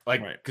jerk.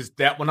 Because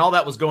when all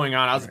that was going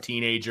on, I was a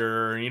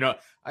teenager.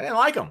 I didn't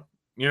like him.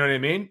 You know what I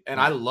mean? And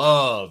I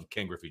love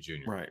Ken Griffey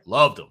Jr. Right.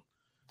 Loved him.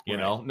 You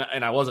know,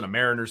 and I wasn't a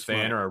Mariners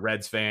fan or a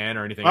Reds fan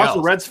or anything else. I was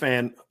a Reds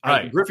fan.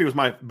 Right. Griffey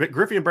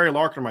and Barry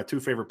Larkin are my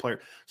two favorite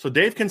players. So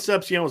Dave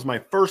Concepcion was my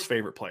first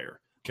favorite player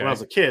when I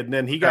was a kid. And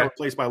then he got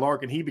replaced by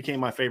Larkin. He became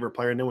my favorite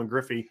player. And then when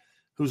Griffey,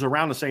 who's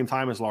around the same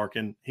time as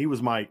Larkin, he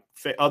was my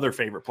other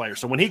favorite player.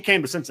 So when he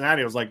came to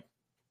Cincinnati, I was like,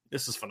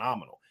 this is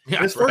phenomenal.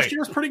 Yeah, his first year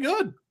was pretty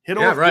good. Hit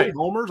over 40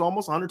 homers,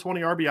 almost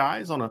 120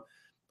 RBIs on a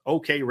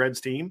okay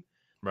Reds team.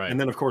 Right. And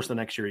then, of course, the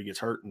next year he gets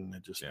hurt, and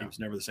he was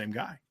never the same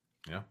guy.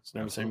 Yeah, it's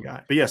never the same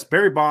guy. But yes,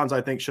 Barry Bonds,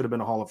 I think, should be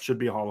a Hall of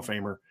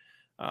Famer.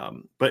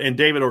 And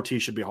David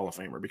Ortiz should be a Hall of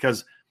Famer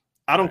because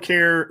I don't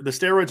care. The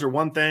steroids are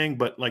one thing,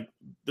 but like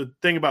the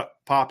thing about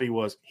Poppy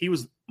was he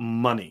was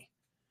money.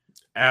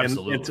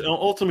 Absolutely. And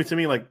ultimately, to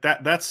me, like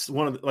that's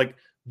one of the, like,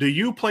 do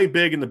you play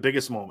big in the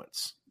biggest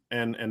moments?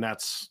 And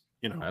that's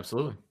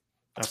absolutely,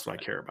 that's what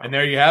I care about. And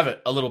there you have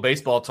it, a little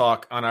baseball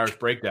talk on Irish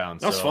Breakdown.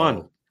 That's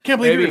fun. Can't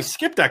believe you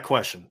skipped that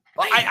question.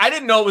 Well, I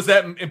didn't know it was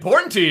that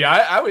important to you. Hey,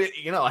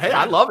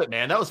 I love it,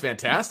 man. That was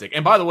fantastic.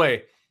 And by the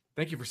way,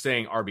 thank you for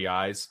saying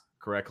RBIs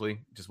correctly.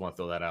 Just want to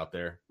throw that out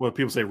there. What,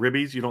 people say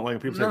ribbies? You don't like when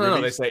people say ribbies?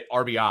 No, they say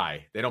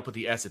RBI. They don't put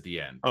the S at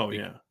the end. Oh,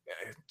 yeah.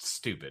 It's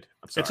stupid.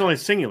 I'm sorry. It's only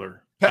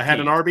singular. I had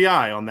an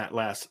RBI on that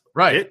last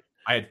hit.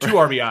 I had 2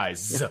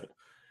 RBIs.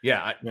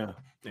 Yeah.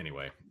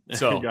 Anyway,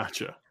 so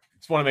gotcha.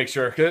 Just want to make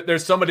sure.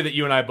 There's somebody that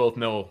you and I both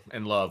know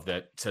and love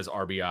that says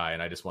RBI,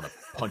 and I just want to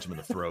punch him in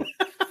the throat.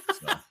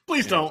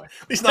 Please don't.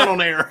 He's not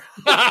on air.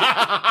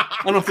 I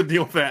don't have to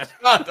deal with that.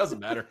 It doesn't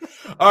matter.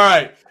 All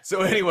right.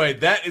 So anyway,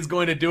 that is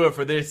going to do it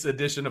for this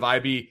edition of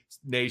IB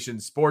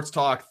Nation Sports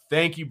Talk.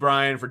 Thank you,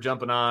 Brian, for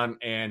jumping on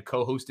and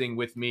co-hosting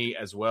with me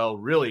as well.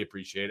 Really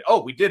appreciate it.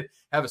 Oh, we did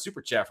have a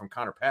super chat from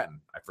Connor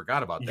Patton. I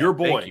forgot about that. Your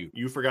boy. Thank you.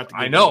 You forgot to.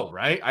 I know,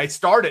 right? I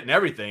started and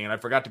everything, and I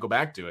forgot to go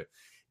back to it.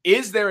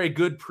 Is there a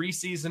good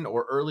preseason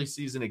or early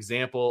season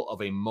example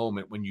of a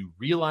moment when you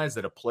realized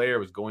that a player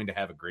was going to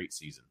have a great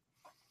season?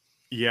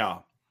 Yeah.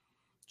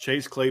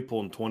 Chase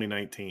Claypool in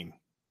 2019.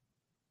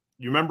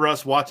 You remember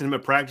us watching him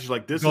at practice?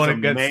 Like, this is a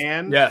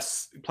man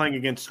playing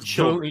against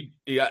children.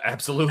 Yeah,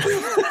 absolutely.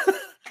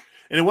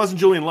 And it wasn't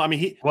Julian. I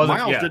mean,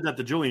 Miles did that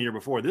to Julian year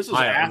before. This is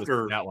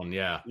after that one.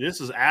 Yeah. This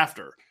is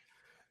after.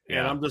 Yeah.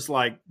 And I'm just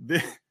like,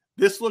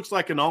 this looks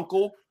like an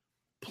uncle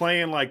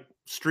playing like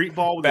street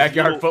ball with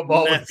backyard his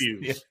football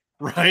nephews,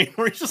 right?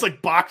 Where he's just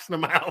like boxing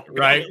them out.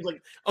 Right.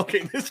 Like, okay,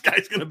 this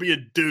guy's going to be a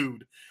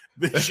dude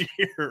this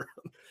year.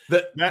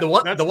 The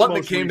one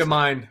that came to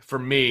mind for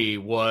me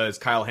was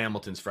Kyle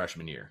Hamilton's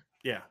freshman year.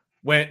 Yeah.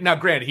 Now,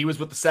 granted, he was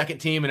with the second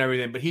team and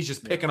everything, but he's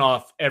just picking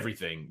off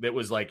everything that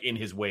was like in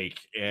his wake.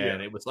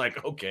 And it was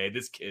like, okay,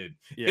 this kid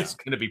is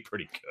going to be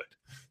pretty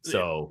good.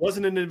 So it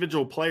wasn't an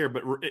individual player,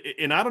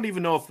 and I don't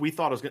even know if we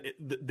thought it was going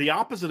to. The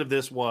opposite of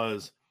this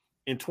was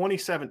in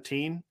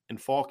 2017 in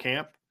fall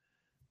camp.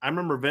 I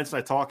remember Vince and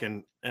I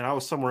talking, and I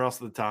was somewhere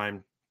else at the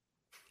time.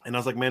 And I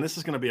was like, man, this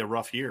is going to be a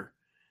rough year.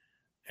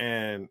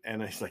 And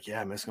he's like,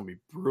 yeah, man, it's going to be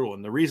brutal.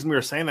 And the reason we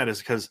were saying that is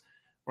because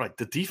like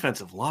the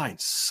defensive line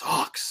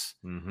sucks.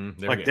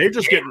 Mm-hmm. Like they're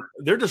just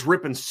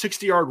ripping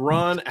 60-yard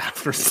run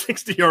after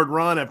 60-yard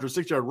run after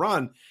 60-yard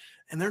run,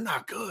 and they're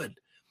not good.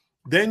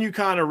 Then you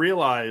kind of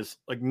realize,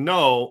 like,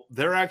 no,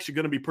 they're actually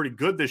going to be pretty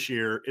good this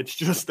year. It's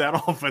just that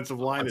offensive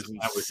line is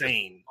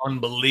insane.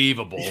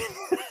 Unbelievable.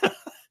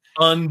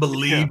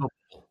 Unbelievable.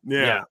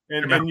 Yeah.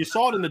 And you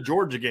saw it in the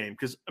Georgia game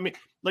because, I mean,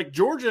 like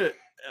Georgia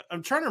 –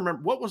 I'm trying to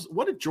remember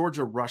what did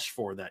Georgia rush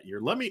for that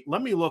year? Let me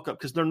look up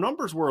because their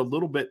numbers were a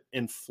little bit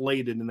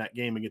inflated in that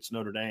game against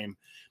Notre Dame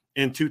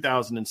in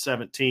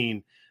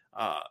 2017.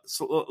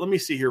 So let me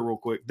see here real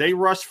quick. They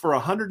rushed for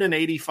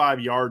 185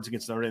 yards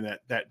against Notre Dame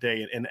that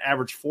day and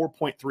averaged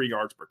 4.3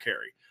 yards per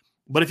carry.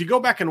 But if you go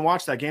back and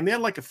watch that game, they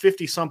had like a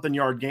 50-something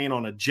yard gain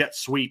on a jet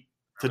sweep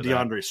to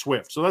DeAndre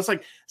Swift. So that's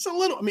like it's a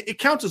little. I mean, it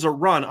counts as a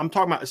run. I'm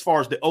talking about as far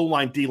as the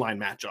O-line D-line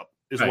matchup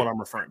is what I'm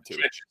referring to.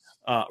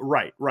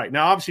 Right.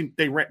 Now, obviously,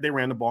 they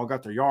ran the ball,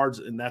 got their yards,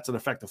 and that's an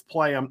effective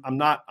play. I'm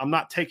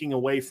not taking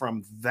away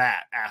from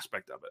that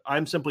aspect of it.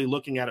 I'm simply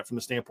looking at it from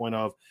the standpoint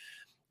of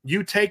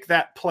you take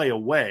that play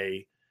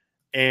away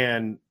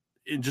and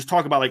just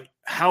talk about like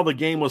how the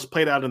game was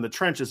played out in the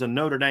trenches. And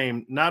Notre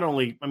Dame not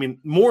only, I mean,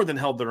 more than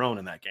held their own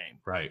in that game.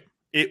 Right.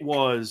 It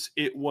was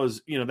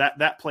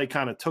that play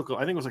kind of took. I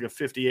think it was like a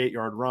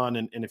 58-yard run,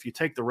 and if you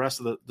take the rest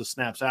of the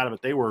snaps out of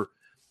it,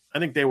 I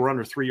think they were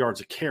under 3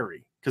 yards a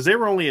carry. Because they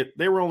were only at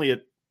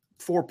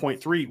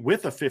 4.3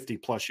 with a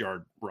 50-plus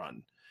yard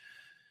run.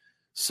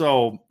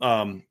 So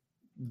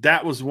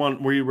that was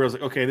one where you realize,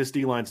 like, okay, this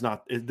D-line's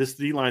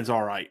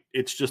all right.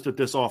 It's just that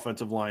this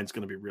offensive line is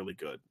going to be really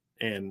good.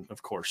 And,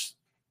 of course,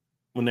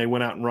 when they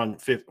went out and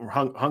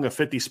hung a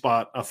 50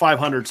 spot, a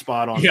 500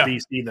 spot on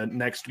BC the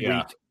next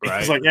week,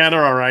 it's like, yeah,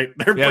 they're all right.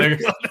 They're pretty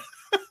good.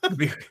 It'll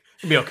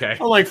be okay.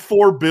 Like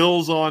 4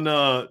 bills on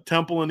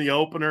Temple in the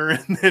opener,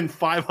 and then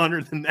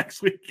 500 the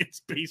next week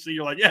against BC.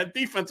 You're like, yeah,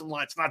 defensive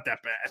line's not that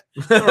bad.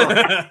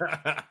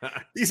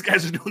 These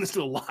guys are doing this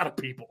to a lot of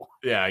people.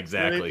 Yeah,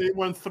 exactly. They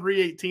won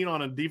 318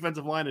 on a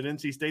defensive line at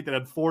NC State that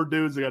had 4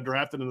 dudes that got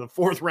drafted in the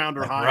 4th round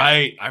or higher.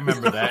 Right. I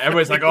remember that.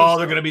 Everybody's like, oh,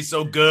 they're going to be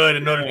so good.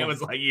 And Notre Dame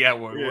was like, yeah,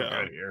 we're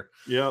good here.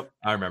 Yep.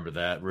 I remember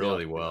that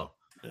really well.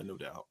 Yeah, no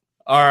doubt.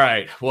 All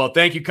right. Well,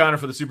 thank you, Connor,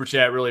 for the super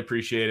chat. Really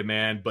appreciate it,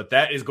 man. But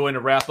that is going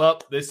to wrap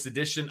up this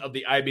edition of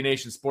the IB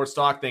Nation Sports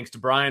Talk. Thanks to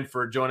Brian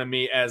for joining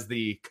me as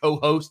the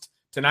co-host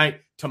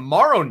tonight.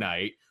 Tomorrow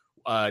night,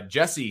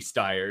 Jesse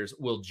Stiers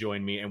will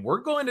join me, and we're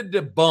going to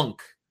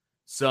debunk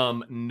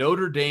some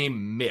Notre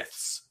Dame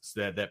myths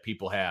that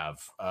people have,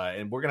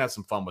 and we're going to have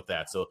some fun with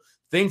that. So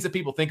things that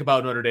people think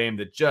about Notre Dame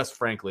that just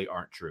frankly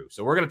aren't true.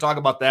 So we're going to talk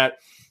about that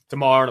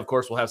tomorrow, and of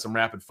course, we'll have some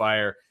rapid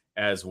fire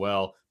as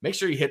well. Make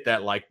sure you hit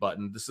that like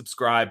button, the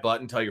subscribe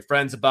button, tell your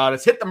friends about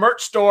us. Hit the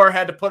merch store.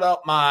 Had to put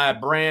up my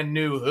brand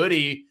new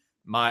hoodie,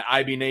 my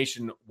IB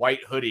Nation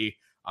white hoodie.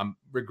 I'm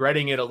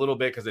regretting it a little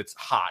bit because it's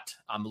hot.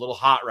 I'm a little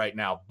hot right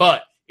now,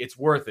 but it's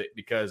worth it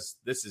because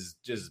this is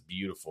just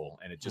beautiful,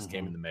 and it just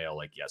came in the mail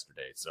like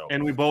yesterday. So,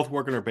 and we both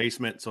work in our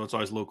basement, so it's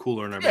always a little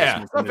cooler in our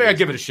basement. I figure I'd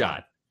give it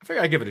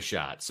a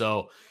shot.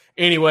 So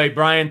anyway,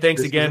 Brian,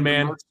 thanks again,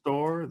 man. Merch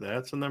store.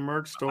 That's in the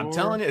merch store. I'm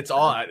telling you, it's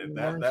all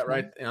that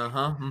right.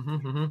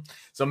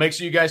 So make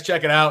sure you guys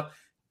check it out.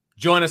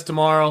 Join us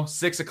tomorrow,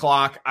 6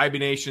 o'clock, IB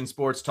Nation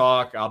Sports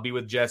Talk. I'll be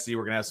with Jesse.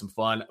 We're going to have some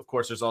fun. Of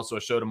course, there's also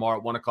a show tomorrow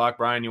at 1 o'clock.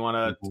 Brian, you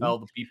want to tell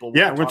the people?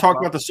 Yeah, we're going to talk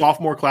about the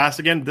sophomore class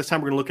again. This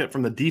time we're going to look at it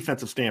from the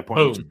defensive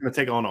standpoint, which is going to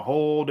take on a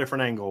whole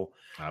different angle.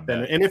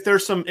 And if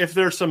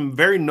there's some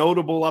very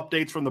notable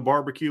updates from the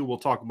barbecue, we'll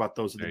talk about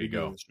those at the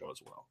beginning of the show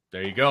as well.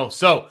 There you go.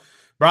 So,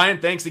 Brian,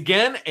 thanks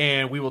again,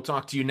 and we will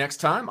talk to you next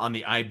time on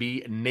the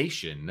IB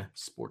Nation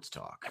Sports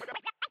Talk.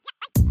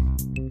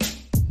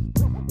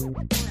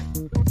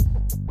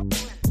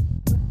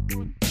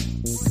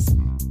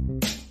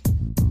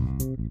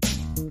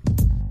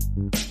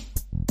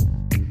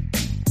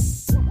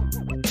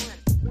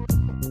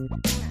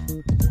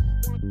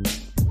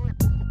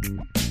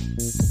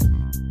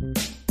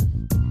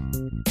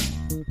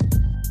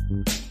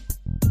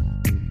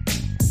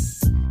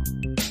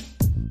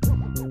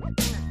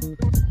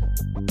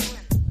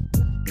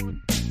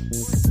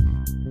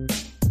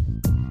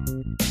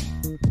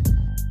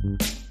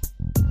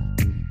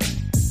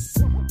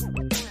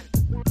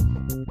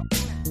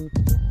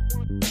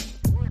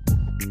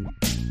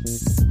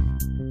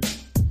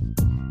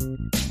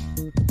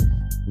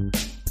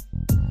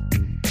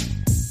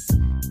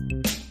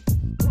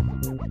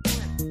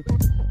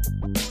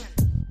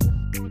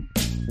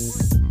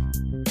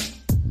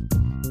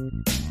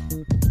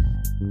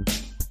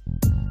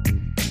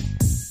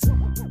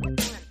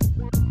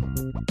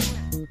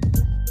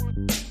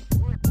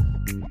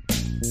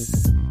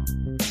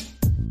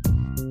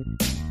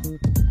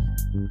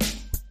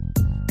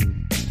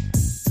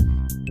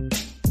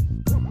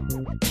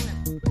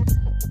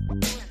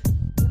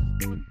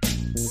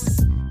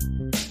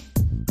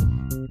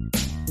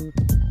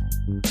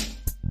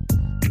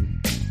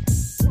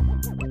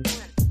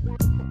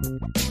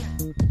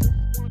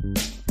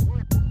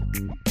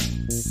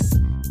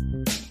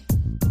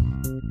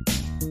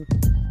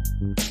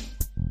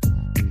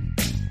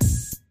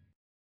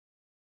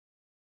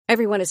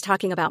 Everyone is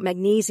talking about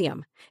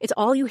magnesium. It's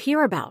all you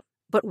hear about.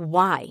 But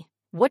why?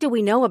 What do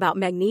we know about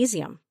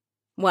magnesium?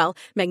 Well,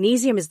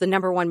 magnesium is the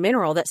number one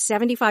mineral that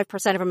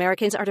 75% of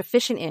Americans are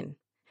deficient in.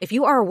 If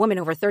you are a woman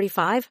over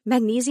 35,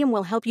 magnesium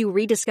will help you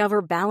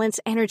rediscover balance,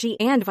 energy,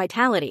 and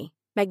vitality.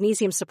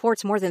 Magnesium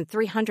supports more than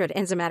 300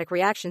 enzymatic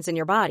reactions in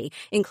your body,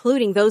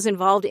 including those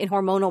involved in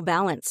hormonal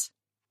balance.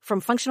 From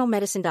functional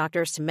medicine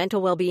doctors to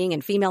mental well-being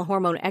and female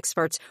hormone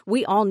experts,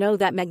 we all know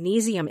that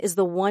magnesium is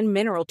the one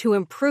mineral to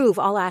improve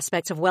all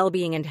aspects of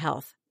well-being and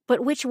health.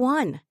 But which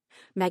one?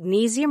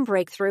 Magnesium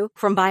Breakthrough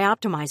from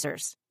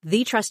Bioptimizers,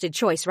 the trusted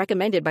choice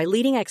recommended by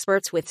leading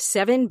experts with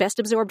 7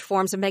 best-absorbed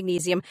forms of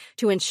magnesium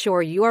to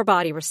ensure your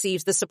body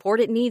receives the support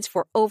it needs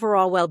for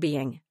overall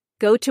well-being.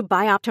 Go to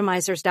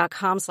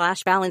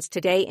bioptimizers.com/balance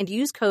today and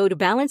use code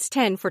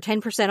BALANCE10 for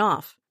 10%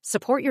 off.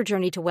 Support your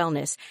journey to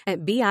wellness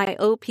at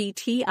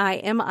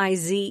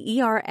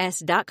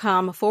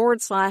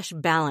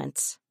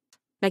bioptimizers.com/balance.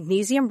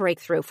 Magnesium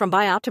Breakthrough from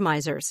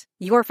Bioptimizers,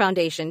 your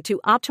foundation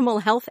to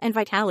optimal health and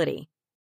vitality.